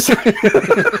Augustine. Augustine.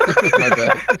 My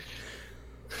bad.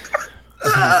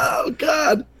 Oh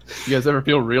God! You guys ever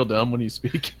feel real dumb when you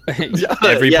speak?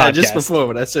 Every yeah, podcast. just before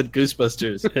when I said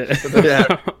Goosebusters.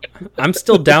 I'm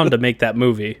still down to make that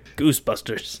movie,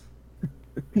 Goosebusters.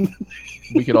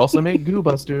 We could also make Goo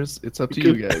Busters. It's up to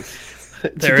you guys.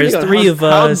 There is Depending on three of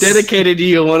us. How dedicated do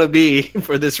you want to be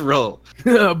for this role?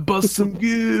 Bust some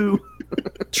goo.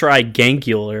 Try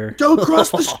Gangular. Don't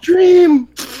cross the stream.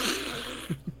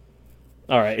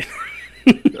 All right.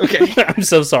 Okay. I'm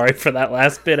so sorry for that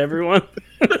last bit, everyone.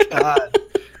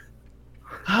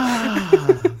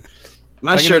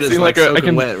 My can shirt is see like like a- I soaking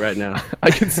can- wet right now.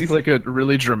 I can see like a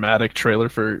really dramatic trailer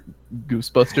for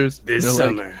Goosebusters. This They're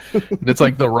summer. Like, it's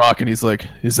like The Rock, and he's like,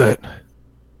 "Is that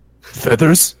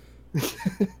feathers?"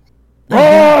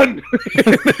 Run!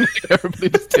 Everybody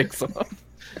just takes off.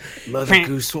 Mother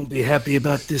Goose won't be happy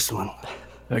about this one.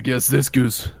 I guess this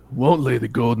goose won't lay the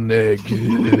golden egg.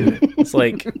 It's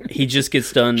like he just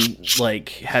gets done like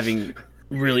having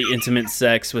really intimate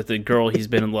sex with a girl he's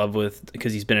been in love with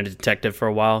because he's been a detective for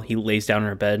a while. He lays down in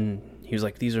her bed and he was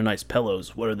like, "These are nice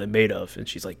pillows. What are they made of?" And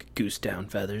she's like, "Goose down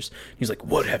feathers." He's like,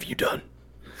 "What have you done?"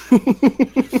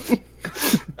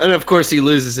 And of course, he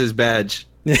loses his badge,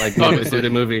 like Obviously. in the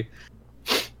movie.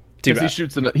 Dude, Because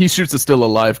he shoots a still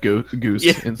alive goose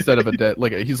Yeah. instead of a dead.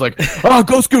 Like he's like, oh,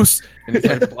 ghost goose, and he's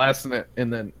like blasting it,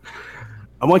 and then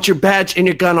I want your badge and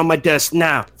your gun on my desk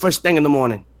now. First thing in the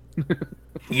morning.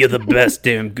 you're the best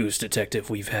damn goose detective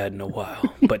we've had in a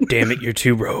while. But damn it, you're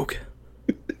too rogue.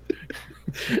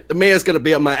 The mayor's gonna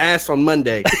be on my ass on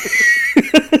Monday.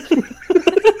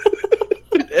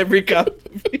 Every cop.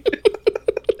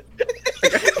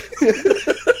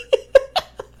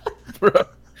 bro,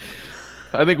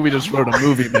 I think we just wrote a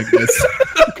movie like this.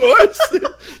 Of course.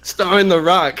 Starring The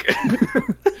Rock.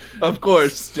 Of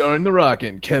course. Starring The Rock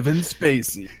and Kevin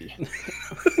Spacey.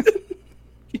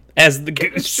 As the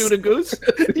goose. Shoot a goose?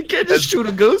 You can't just shoot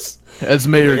a goose. As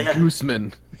Mayor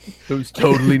Gooseman, who's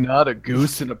totally not a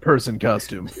goose in a person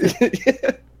costume.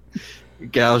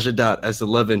 Gal Gadot as the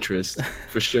love interest,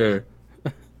 for sure.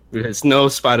 There's no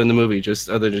spot in the movie just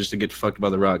other than just to get fucked by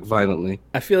The Rock violently.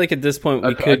 I feel like at this point we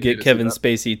I'd could need get to see Kevin that.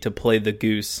 Spacey to play the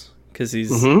goose because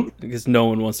Mhm. because no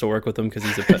one wants to work with him because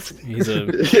he's a pet. He's a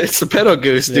It's a pedo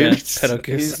goose, yeah, dude. pedo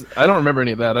goose. I don't remember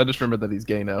any of that. I just remember that he's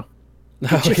gay now.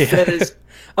 Oh, yeah.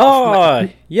 Oh,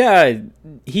 yeah.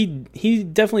 He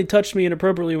definitely touched me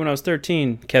inappropriately when I was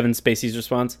 13. Kevin Spacey's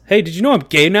response: "Hey, did you know I'm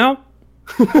gay now?"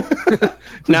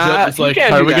 Nah, It's you like,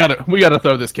 can't all do right, that. we gotta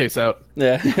throw this case out.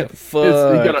 Yeah, He's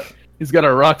fuck. he's got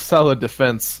a rock solid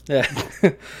defense. Yeah.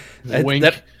 Wink.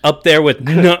 That up there with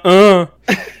nuh-uh.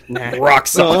 Rock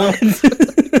solid.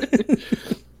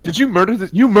 Did you murder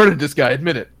this? You murdered this guy.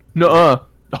 Admit it. Nuh-uh.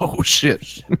 Oh shit.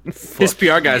 His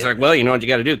PR guy's like, well, you know what you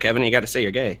got to do, Kevin? You got to say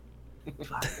you're gay.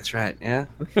 Fuck, that's right, yeah.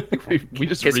 we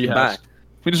just Kiss goodbye. rehashed.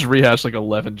 We just rehashed like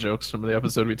 11 jokes from the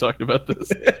episode we talked about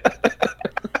this.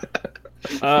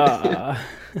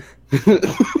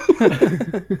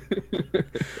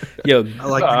 Yo, I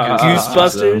like the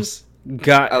Goosebusters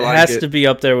I like has it. to be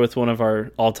up there with one of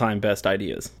our all-time best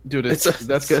ideas. Dude, It's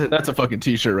that's good. That's a fucking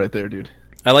t-shirt right there, dude.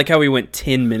 I like how we went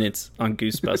 10 minutes on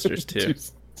Goosebusters too.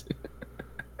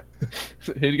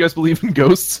 Hey, do you guys believe in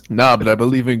ghosts? Nah, but I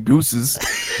believe in gooses.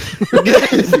 You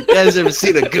guys ever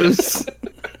seen a goose?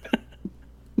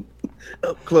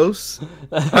 Up close.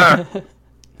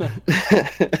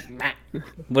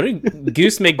 What do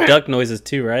goose make duck noises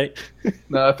too, right?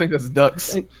 No, I think that's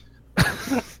ducks.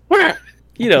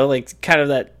 You know, like kind of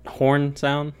that horn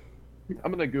sound.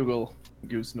 I'm gonna Google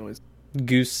goose noise.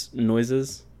 Goose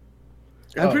noises.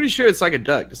 I'm pretty sure it's like a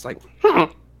duck. It's like, I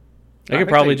could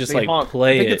probably just like honk.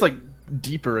 play I think it. it's like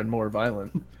deeper and more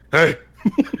violent. hey.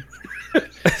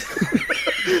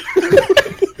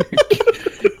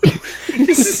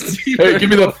 Hey, give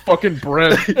me that fucking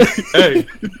bread. Hey.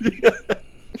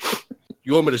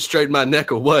 You want me to straighten my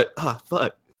neck or what? Ah,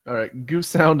 fuck. All right, goose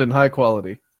sound in high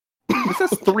quality. This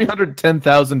has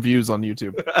 310,000 views on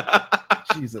YouTube.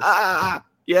 Jesus. Ah,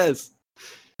 yes.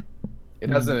 It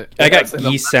has an. I it got has an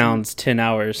geese sounds 10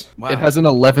 hours. Wow. It has an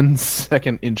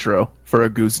 11-second intro for a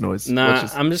goose noise. Nah, which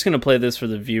is- I'm just gonna play this for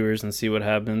the viewers and see what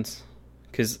happens.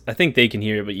 Because I think they can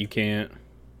hear it, but you can't.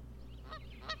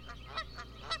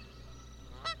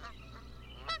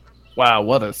 wow,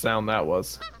 what a sound that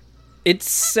was. It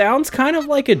sounds kind of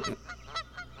like a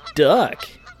duck.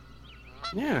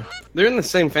 Yeah, they're in the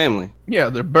same family. Yeah,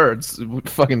 they're birds.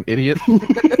 Fucking idiot.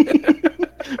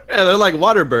 Yeah, they're like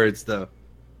water birds, though.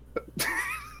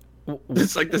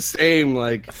 It's like the same,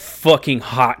 like. Fucking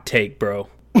hot take, bro.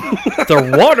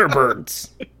 They're water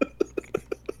birds.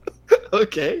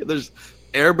 Okay, there's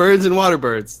air birds and water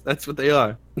birds. That's what they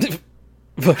are.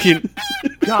 Fucking.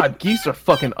 God, geese are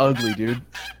fucking ugly, dude.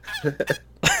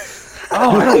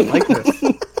 Oh, I don't like this.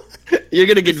 You're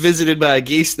gonna get visited by a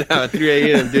geese now at 3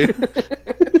 a.m., dude.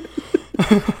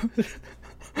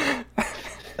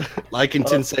 Like in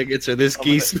 10 seconds, or this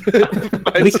geese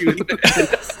finds you.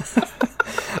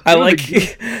 I like.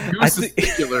 Goose I is think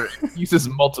singular. Geese is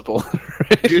multiple.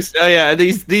 Goose, oh yeah,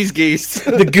 these geese.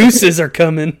 the gooses are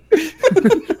coming.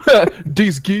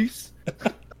 These geese.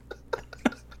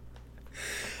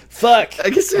 Fuck. I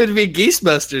guess it would be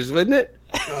Geesebusters, wouldn't it?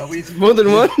 More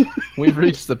than one. We've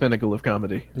reached the pinnacle of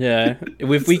comedy. Yeah,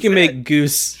 if we can make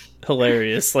goose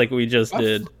hilarious like we just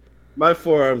did. My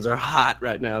forearms are hot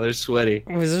right now. They're sweaty.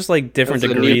 There's just like different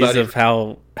That's a new degrees body. of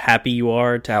how happy you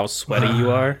are to how sweaty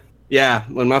you are. Yeah,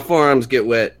 when my forearms get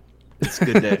wet, it's a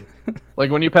good day.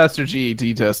 Like when you passed your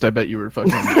GED test, I bet you were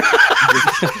fucking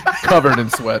just covered in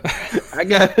sweat. I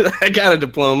got a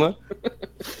diploma.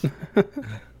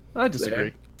 I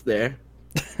disagree. There.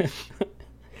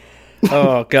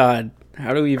 Oh god,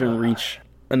 how do we even reach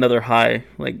another high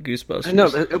like Goosebusters? I know,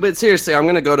 but seriously, I'm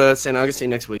gonna go to St. Augustine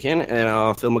next weekend and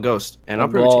I'll film a ghost. And I'll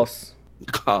prove it to boss. you.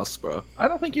 Ghost, bro. I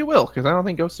don't think you will, because I don't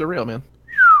think ghosts are real, man.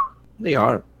 They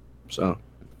are. So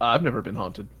I've never been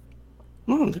haunted.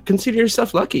 Well, consider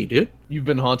yourself lucky, dude. You've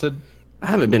been haunted? I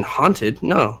haven't been haunted.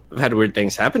 No, I've had weird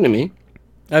things happen to me.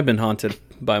 I've been haunted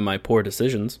by my poor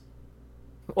decisions.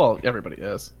 Well, everybody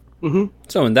has.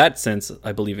 So in that sense,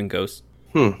 I believe in ghosts.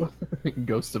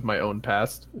 Ghosts of my own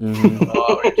past. Mm-hmm.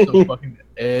 Oh, you're so fucking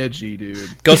edgy,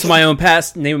 dude. Ghosts of my own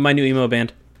past. Name of my new emo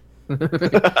band.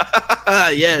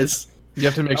 Yes. You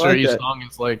have to make I sure like each that. song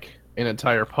is like an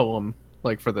entire poem,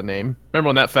 like for the name. Remember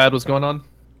when that fad was going on?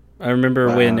 I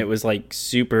remember when it was like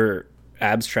super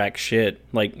abstract shit.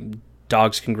 Like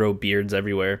dogs can grow beards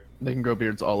everywhere. They can grow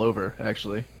beards all over,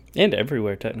 actually. And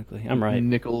everywhere, technically. I'm right.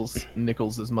 Nickels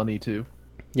is money too.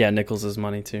 Yeah, Nichols is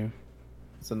money too.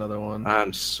 It's another one.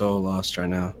 I'm so lost right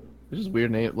now. It's just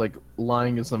weird name. Like,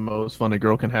 lying is the most fun a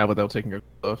girl can have without taking her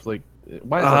clothes off. Like,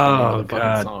 why is that Oh, the fucking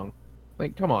God. song?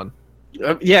 Like, come on.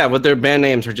 Yeah, but their band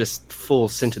names are just full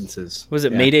sentences. Was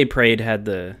it Yeah. Mayday Parade had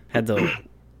the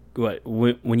what?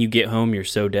 When you get home, you're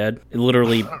so dead. It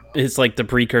literally, it's like the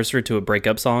precursor to a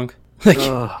breakup song.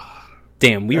 Like,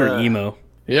 damn, we were emo.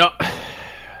 Yep.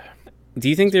 Do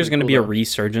you think there's going to cool, be a though.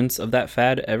 resurgence of that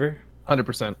fad ever? 100%.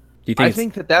 Do you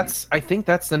think? I think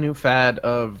that's the new fad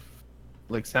of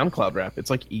like SoundCloud rap. It's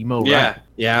like emo Yeah, rap.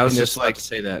 yeah, I was And just it's like like- to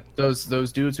say that.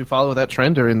 Those dudes who follow that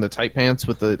trend are in the tight pants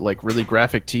with the like really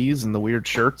graphic tees and the weird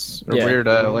shirts or Yeah. weird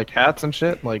like hats and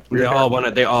shit. Like They weird all hair.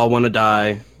 want to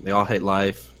die. They all hate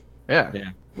life. Yeah. Yeah.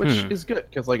 Which is good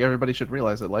because like everybody should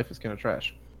realize that life is kind of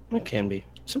trash. It can be.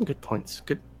 Some good points.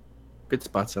 Good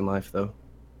spots in life though.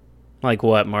 Like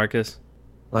what, Marcus?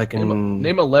 Like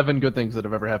Name 11 good things that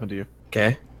have ever happened to you.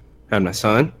 okay. Had my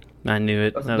son. I knew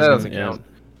it. That was doesn't gonna- count.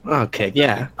 Okay,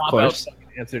 yeah, of course.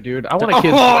 Answer, dude. I want a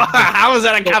kid. How was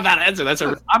that a cop out answer? That's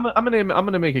a I'm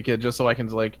gonna make a kid just so I can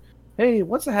like, hey,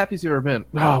 what's the happiest you've ever been?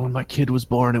 Oh, when my kid was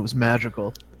born, it was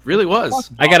magical. really was.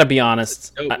 I gotta be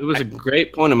honest. It was a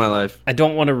great point in my life. I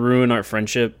don't want to ruin our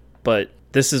friendship, but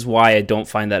this is why I don't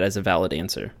find that as a valid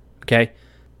answer. Okay?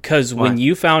 Because when Why?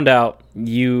 you found out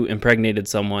you impregnated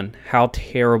someone, how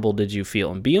terrible did you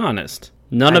feel? And be honest,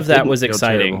 none I of that didn't was feel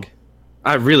exciting. terrible.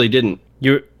 I really didn't.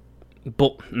 You're,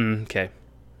 okay,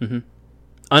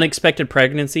 unexpected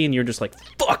pregnancy, and you're just like,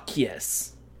 fuck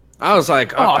yes. I was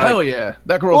like, Oh, hell yeah,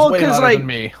 that girl's Well, way 'cause, hotter like, than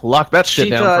me. Lock that shit she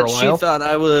down thought for a while. she thought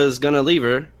I was gonna leave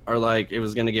her, or like it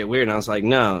was gonna get weird. And I was like,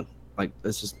 no, like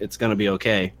it's gonna be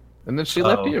okay. And then she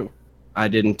left Oh. you. I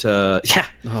didn't. Yeah,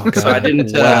 Oh, so I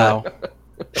didn't. Wow.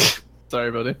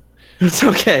 Sorry, buddy. It's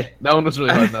okay. That one was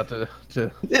really hard not to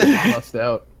bust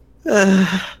out.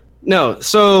 No,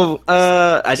 so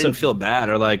I didn't feel bad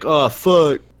or like, oh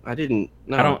fuck. I didn't.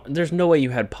 No, I don't. There's no way you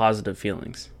had positive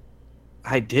feelings.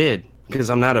 I did because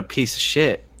I'm not a piece of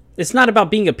shit. It's not about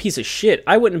being a piece of shit.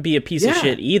 I wouldn't be a piece of Yeah.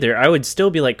 shit either. I would still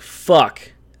be like, fuck,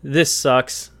 this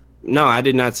sucks. No, I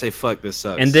did not say fuck. This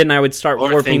sucks. And then I would start Or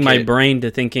warping think my it. brain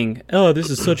to thinking, oh, this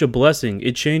is such a blessing.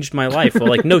 It changed my life. Well,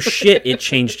 like, no shit, it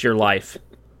changed your life.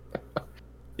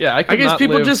 Yeah, I guess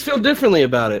people just feel differently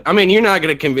about it. I mean, you're not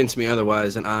gonna convince me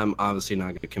otherwise, and I'm obviously not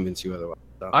gonna convince you otherwise.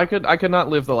 So. I could not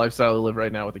live the lifestyle I live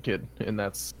right now with a kid, and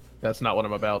that's not what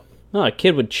I'm about. No, a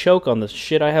kid would choke on the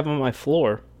shit I have on my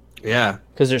floor. Yeah.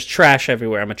 Because there's trash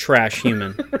everywhere. I'm a trash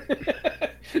human.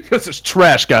 This is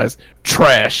trash, guys.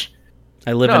 Trash.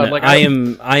 I live No, in. like, I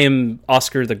am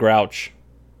Oscar the Grouch.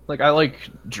 Like, I like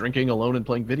drinking alone and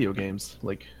playing video games.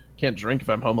 Like, can't drink if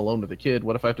I'm home alone with a kid.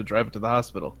 What if I have to drive it to the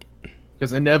hospital?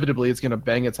 Because inevitably it's gonna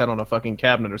bang its head on a fucking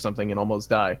cabinet or something and almost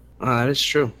die. That is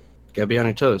true. Gotta be on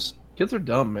your toes. Kids are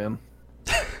dumb, man.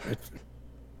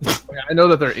 Like, I know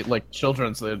that they're like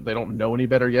children, so they don't know any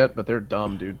better yet, but they're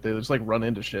dumb, dude. They just like run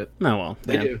into shit. Oh well.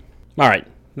 They yeah. do. All right.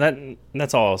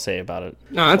 That's all I'll say about it.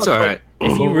 No, that's all right.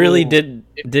 If you really didn't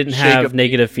Shake have up-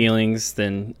 negative feelings,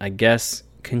 then I guess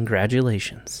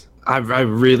congratulations. I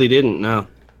really didn't. No.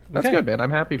 That's Okay. good, man. I'm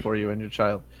happy for you and your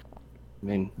child. I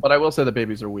mean, But I will say the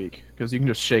babies are weak because you can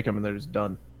just shake them and they're just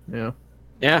done. Yeah,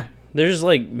 yeah, There's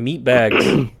like meat bags.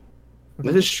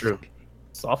 that is true.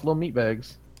 soft little meat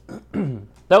bags.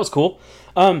 That was cool.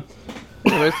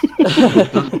 Anyways,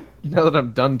 now that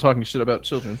I'm done talking shit about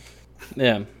children,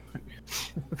 Yeah.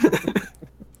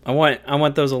 I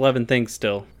want those 11 things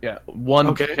still. yeah, one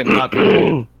Okay. cannot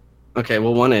be. Okay,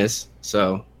 well, one is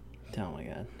so. Oh my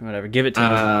god. Whatever. Give it to him.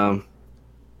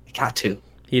 I got to.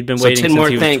 He'd been So waiting 10 since more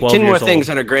he was things. 12 10 more years things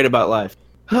old. that are great about life.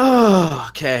 Oh,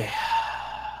 okay.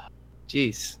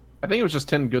 Jeez. I think it was just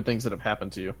 10 good things that have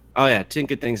happened to you Oh yeah, 10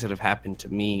 good things that have happened to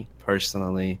me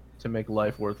personally. to make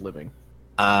life worth living.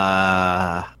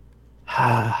 Well,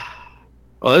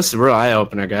 this is a real eye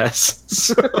opener,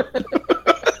 guys.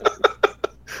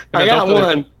 I got don't-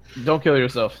 one. Don't kill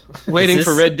yourself. Waiting Is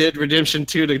for this- Red Dead Redemption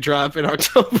 2 to drop in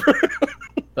October.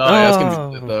 Oh, yeah, that's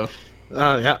gonna be good, though.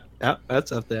 Oh yeah. Yeah,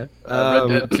 that's up there. Red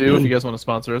Dead 2, if you guys want to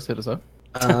sponsor us, hit us up.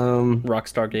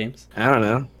 Rockstar Games. I don't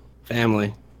know.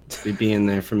 Family. Be being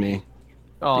there for me.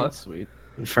 Oh, that's sweet.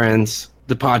 Friends.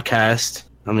 The podcast.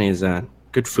 How many is that?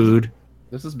 Good food.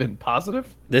 This has been positive.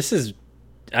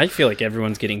 I feel like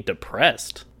everyone's getting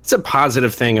depressed. It's a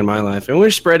positive thing in my life. And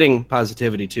we're spreading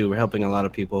positivity, too. We're helping a lot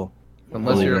of people.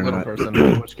 Unless Believe you're it a or little not. person,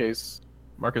 in which case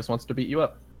Marcus wants to beat you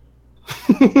up.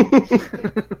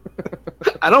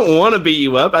 I don't want to beat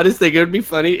you up. I just think it would be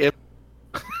funny if...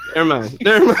 Never mind.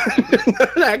 I'm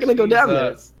not going to go down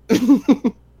there. I'm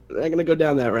not going to go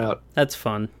down that route. That's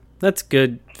fun. That's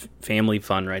good family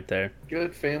fun right there.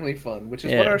 Good family fun, which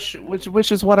is Yeah. what our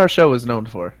which is what our show is known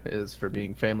for, is for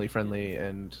being family friendly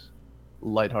and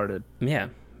lighthearted. Yeah,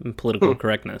 and political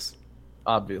correctness.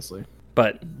 Obviously,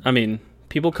 But I mean,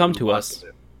 people come to us.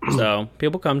 So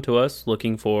people come to us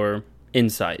looking for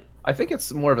insight. I think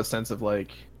it's more of a sense of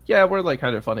like, yeah, we're like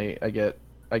kind of funny. I get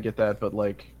that, but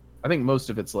like, I think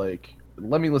most of it's like,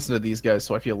 let me listen to these guys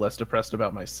so I feel less depressed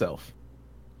about myself.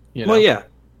 You know? Well, yeah.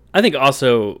 I think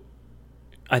also,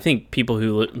 I think people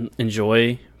who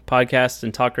enjoy podcasts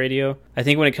and talk radio, I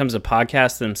think when it comes to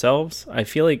podcasts themselves, I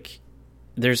feel like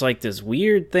there's like this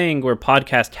weird thing where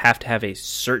podcasts have to have a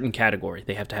certain category.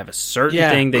 They have to have a certain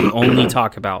thing they only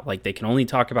talk about. Like they can only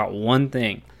talk about one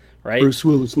thing, right? Bruce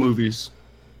Willis movies.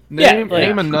 Name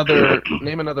Yeah. another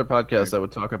podcast that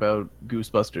would talk about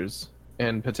Goosebusters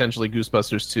and potentially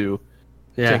Goosebusters 2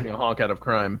 taking a honk out of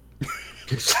crime.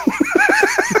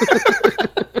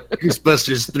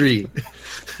 Goosebusters 3.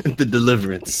 The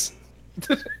Deliverance.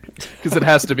 Because it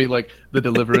has to be like the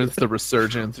Deliverance, the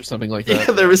Resurgence, or something like that.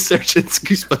 Yeah, the Resurgence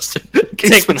Goosebusters.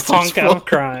 Take the Goosebusters honk out of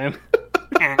crime.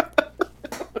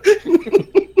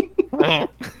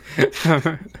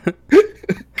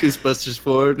 Goosebusters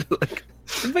 4. Like,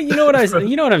 But you know what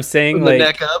I'm saying? from Like the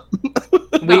neck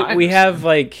up. we have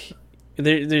like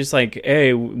there's like,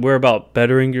 hey, we're about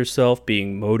bettering yourself,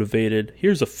 being motivated.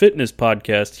 Here's a fitness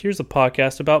podcast. Here's a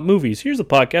podcast about movies. Here's a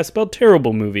podcast about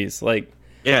terrible movies. Like,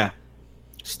 Yeah.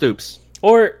 Stoops.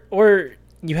 or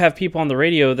you have people on the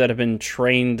radio that have been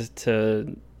trained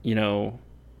to, you know,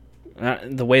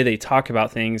 the way they talk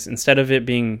about things, instead of it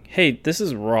being, hey, this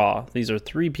is raw. These are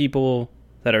three people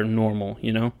that are normal,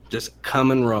 you know? Just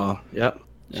coming raw. Yep.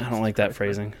 I don't like that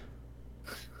phrasing.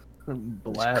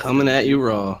 Blast. Coming at you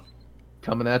raw.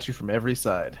 Coming at you from every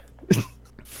side,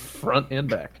 front and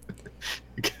back.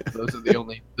 Those are the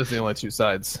only two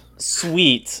sides.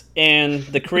 Sweet. And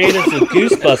the creators of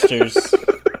Goosebusters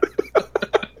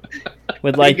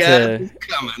would like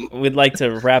to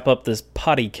wrap up this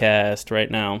podcast right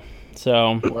now.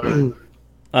 So,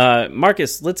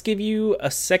 Marcus, let's give you a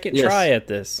second try at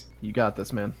this. You got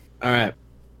this, man. All right.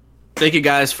 Thank you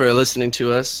guys for listening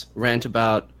to us rant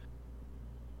about.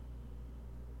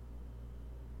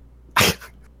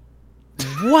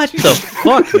 What the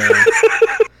fuck, man?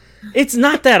 It's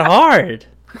not that hard.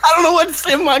 I don't know what to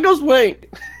say. Michael's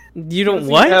wait. You don't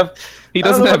what? He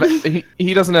doesn't have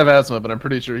asthma, but I'm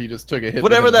pretty sure he just took a hit.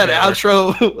 Whatever with that his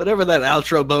hammer.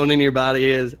 outro bone in your body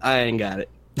is, I ain't got it.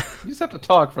 You just have to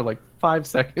talk for like 5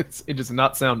 seconds and just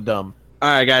not sound dumb. All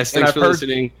right, guys. And Thanks I've for heard-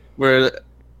 listening. We're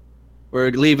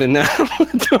leaving now. How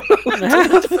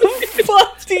the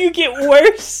fuck do you get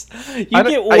worse?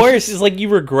 It's like you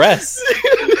regress.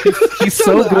 He's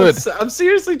so good. I'm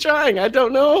seriously trying. I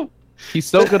don't know. He's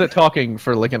so good at talking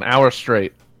for like an hour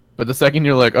straight. But the second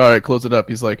you're like, all right, close it up,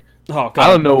 he's like, Oh, God. I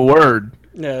don't know a word.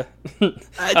 Yeah.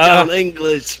 I don't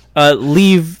English.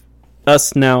 Leave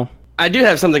us now. I do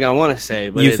have something I want to say,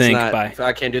 but You it's think, not. bye.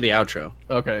 I can't do the outro.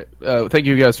 Okay. Thank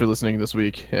you guys for listening this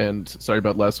week, and sorry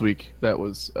about last week. That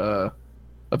was a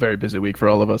very busy week for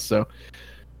all of us. So,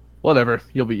 whatever.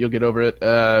 You'll get over it.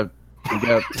 We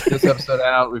got this episode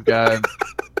out. We've got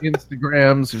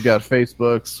Instagrams. We've got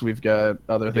Facebooks. We've got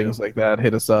other things like that.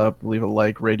 Hit us up. Leave a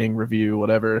like, rating, review,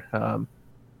 whatever.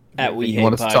 At We you Hate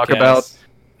want us to talk Podcasts. about,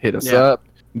 hit us Yeah. up.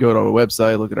 Go to our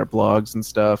website. Look at our blogs and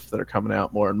stuff that are coming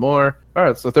out more and more. All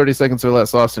right. So 30 seconds or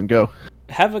less. Austin, go.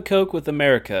 Have a Coke with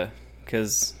America,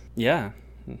 because, yeah.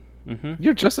 Mm-hmm.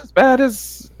 You're just as bad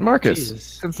as Marcus.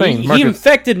 Jesus. It's insane. He Marcus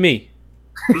infected me.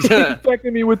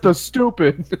 infected me with the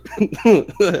stupid.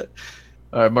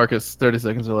 All right, Marcus, 30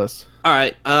 seconds or less. All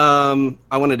right.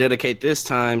 I want to dedicate this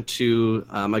time to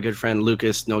my good friend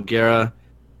Lucas Noguera.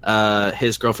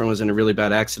 His girlfriend was in a really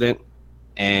bad accident,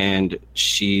 and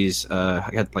she's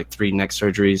had like 3 neck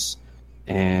surgeries,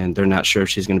 and they're not sure if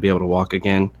she's going to be able to walk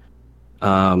again.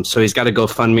 So he's got a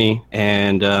GoFundMe,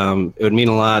 and it would mean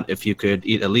a lot if you could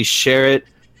at least share it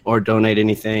or donate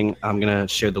anything. I'm going to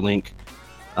share the link.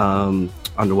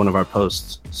 under one of our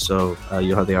posts. So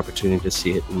you'll have the opportunity to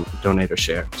see it and donate or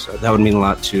share. So that would mean a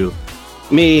lot to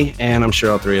me, and I'm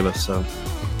sure all three of us. So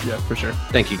Yeah, for sure.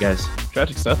 thank you guys.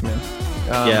 Tragic stuff, man.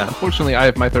 Yeah. Unfortunately, I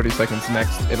have my 30 seconds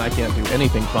next, and I can't do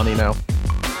anything funny now.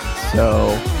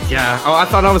 So, Yeah. Oh, I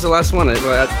thought I was the last one. You did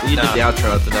the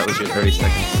outro. I thought that was your 30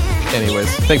 seconds. anyways,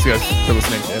 thanks, guys, for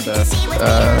listening.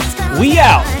 And We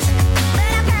out.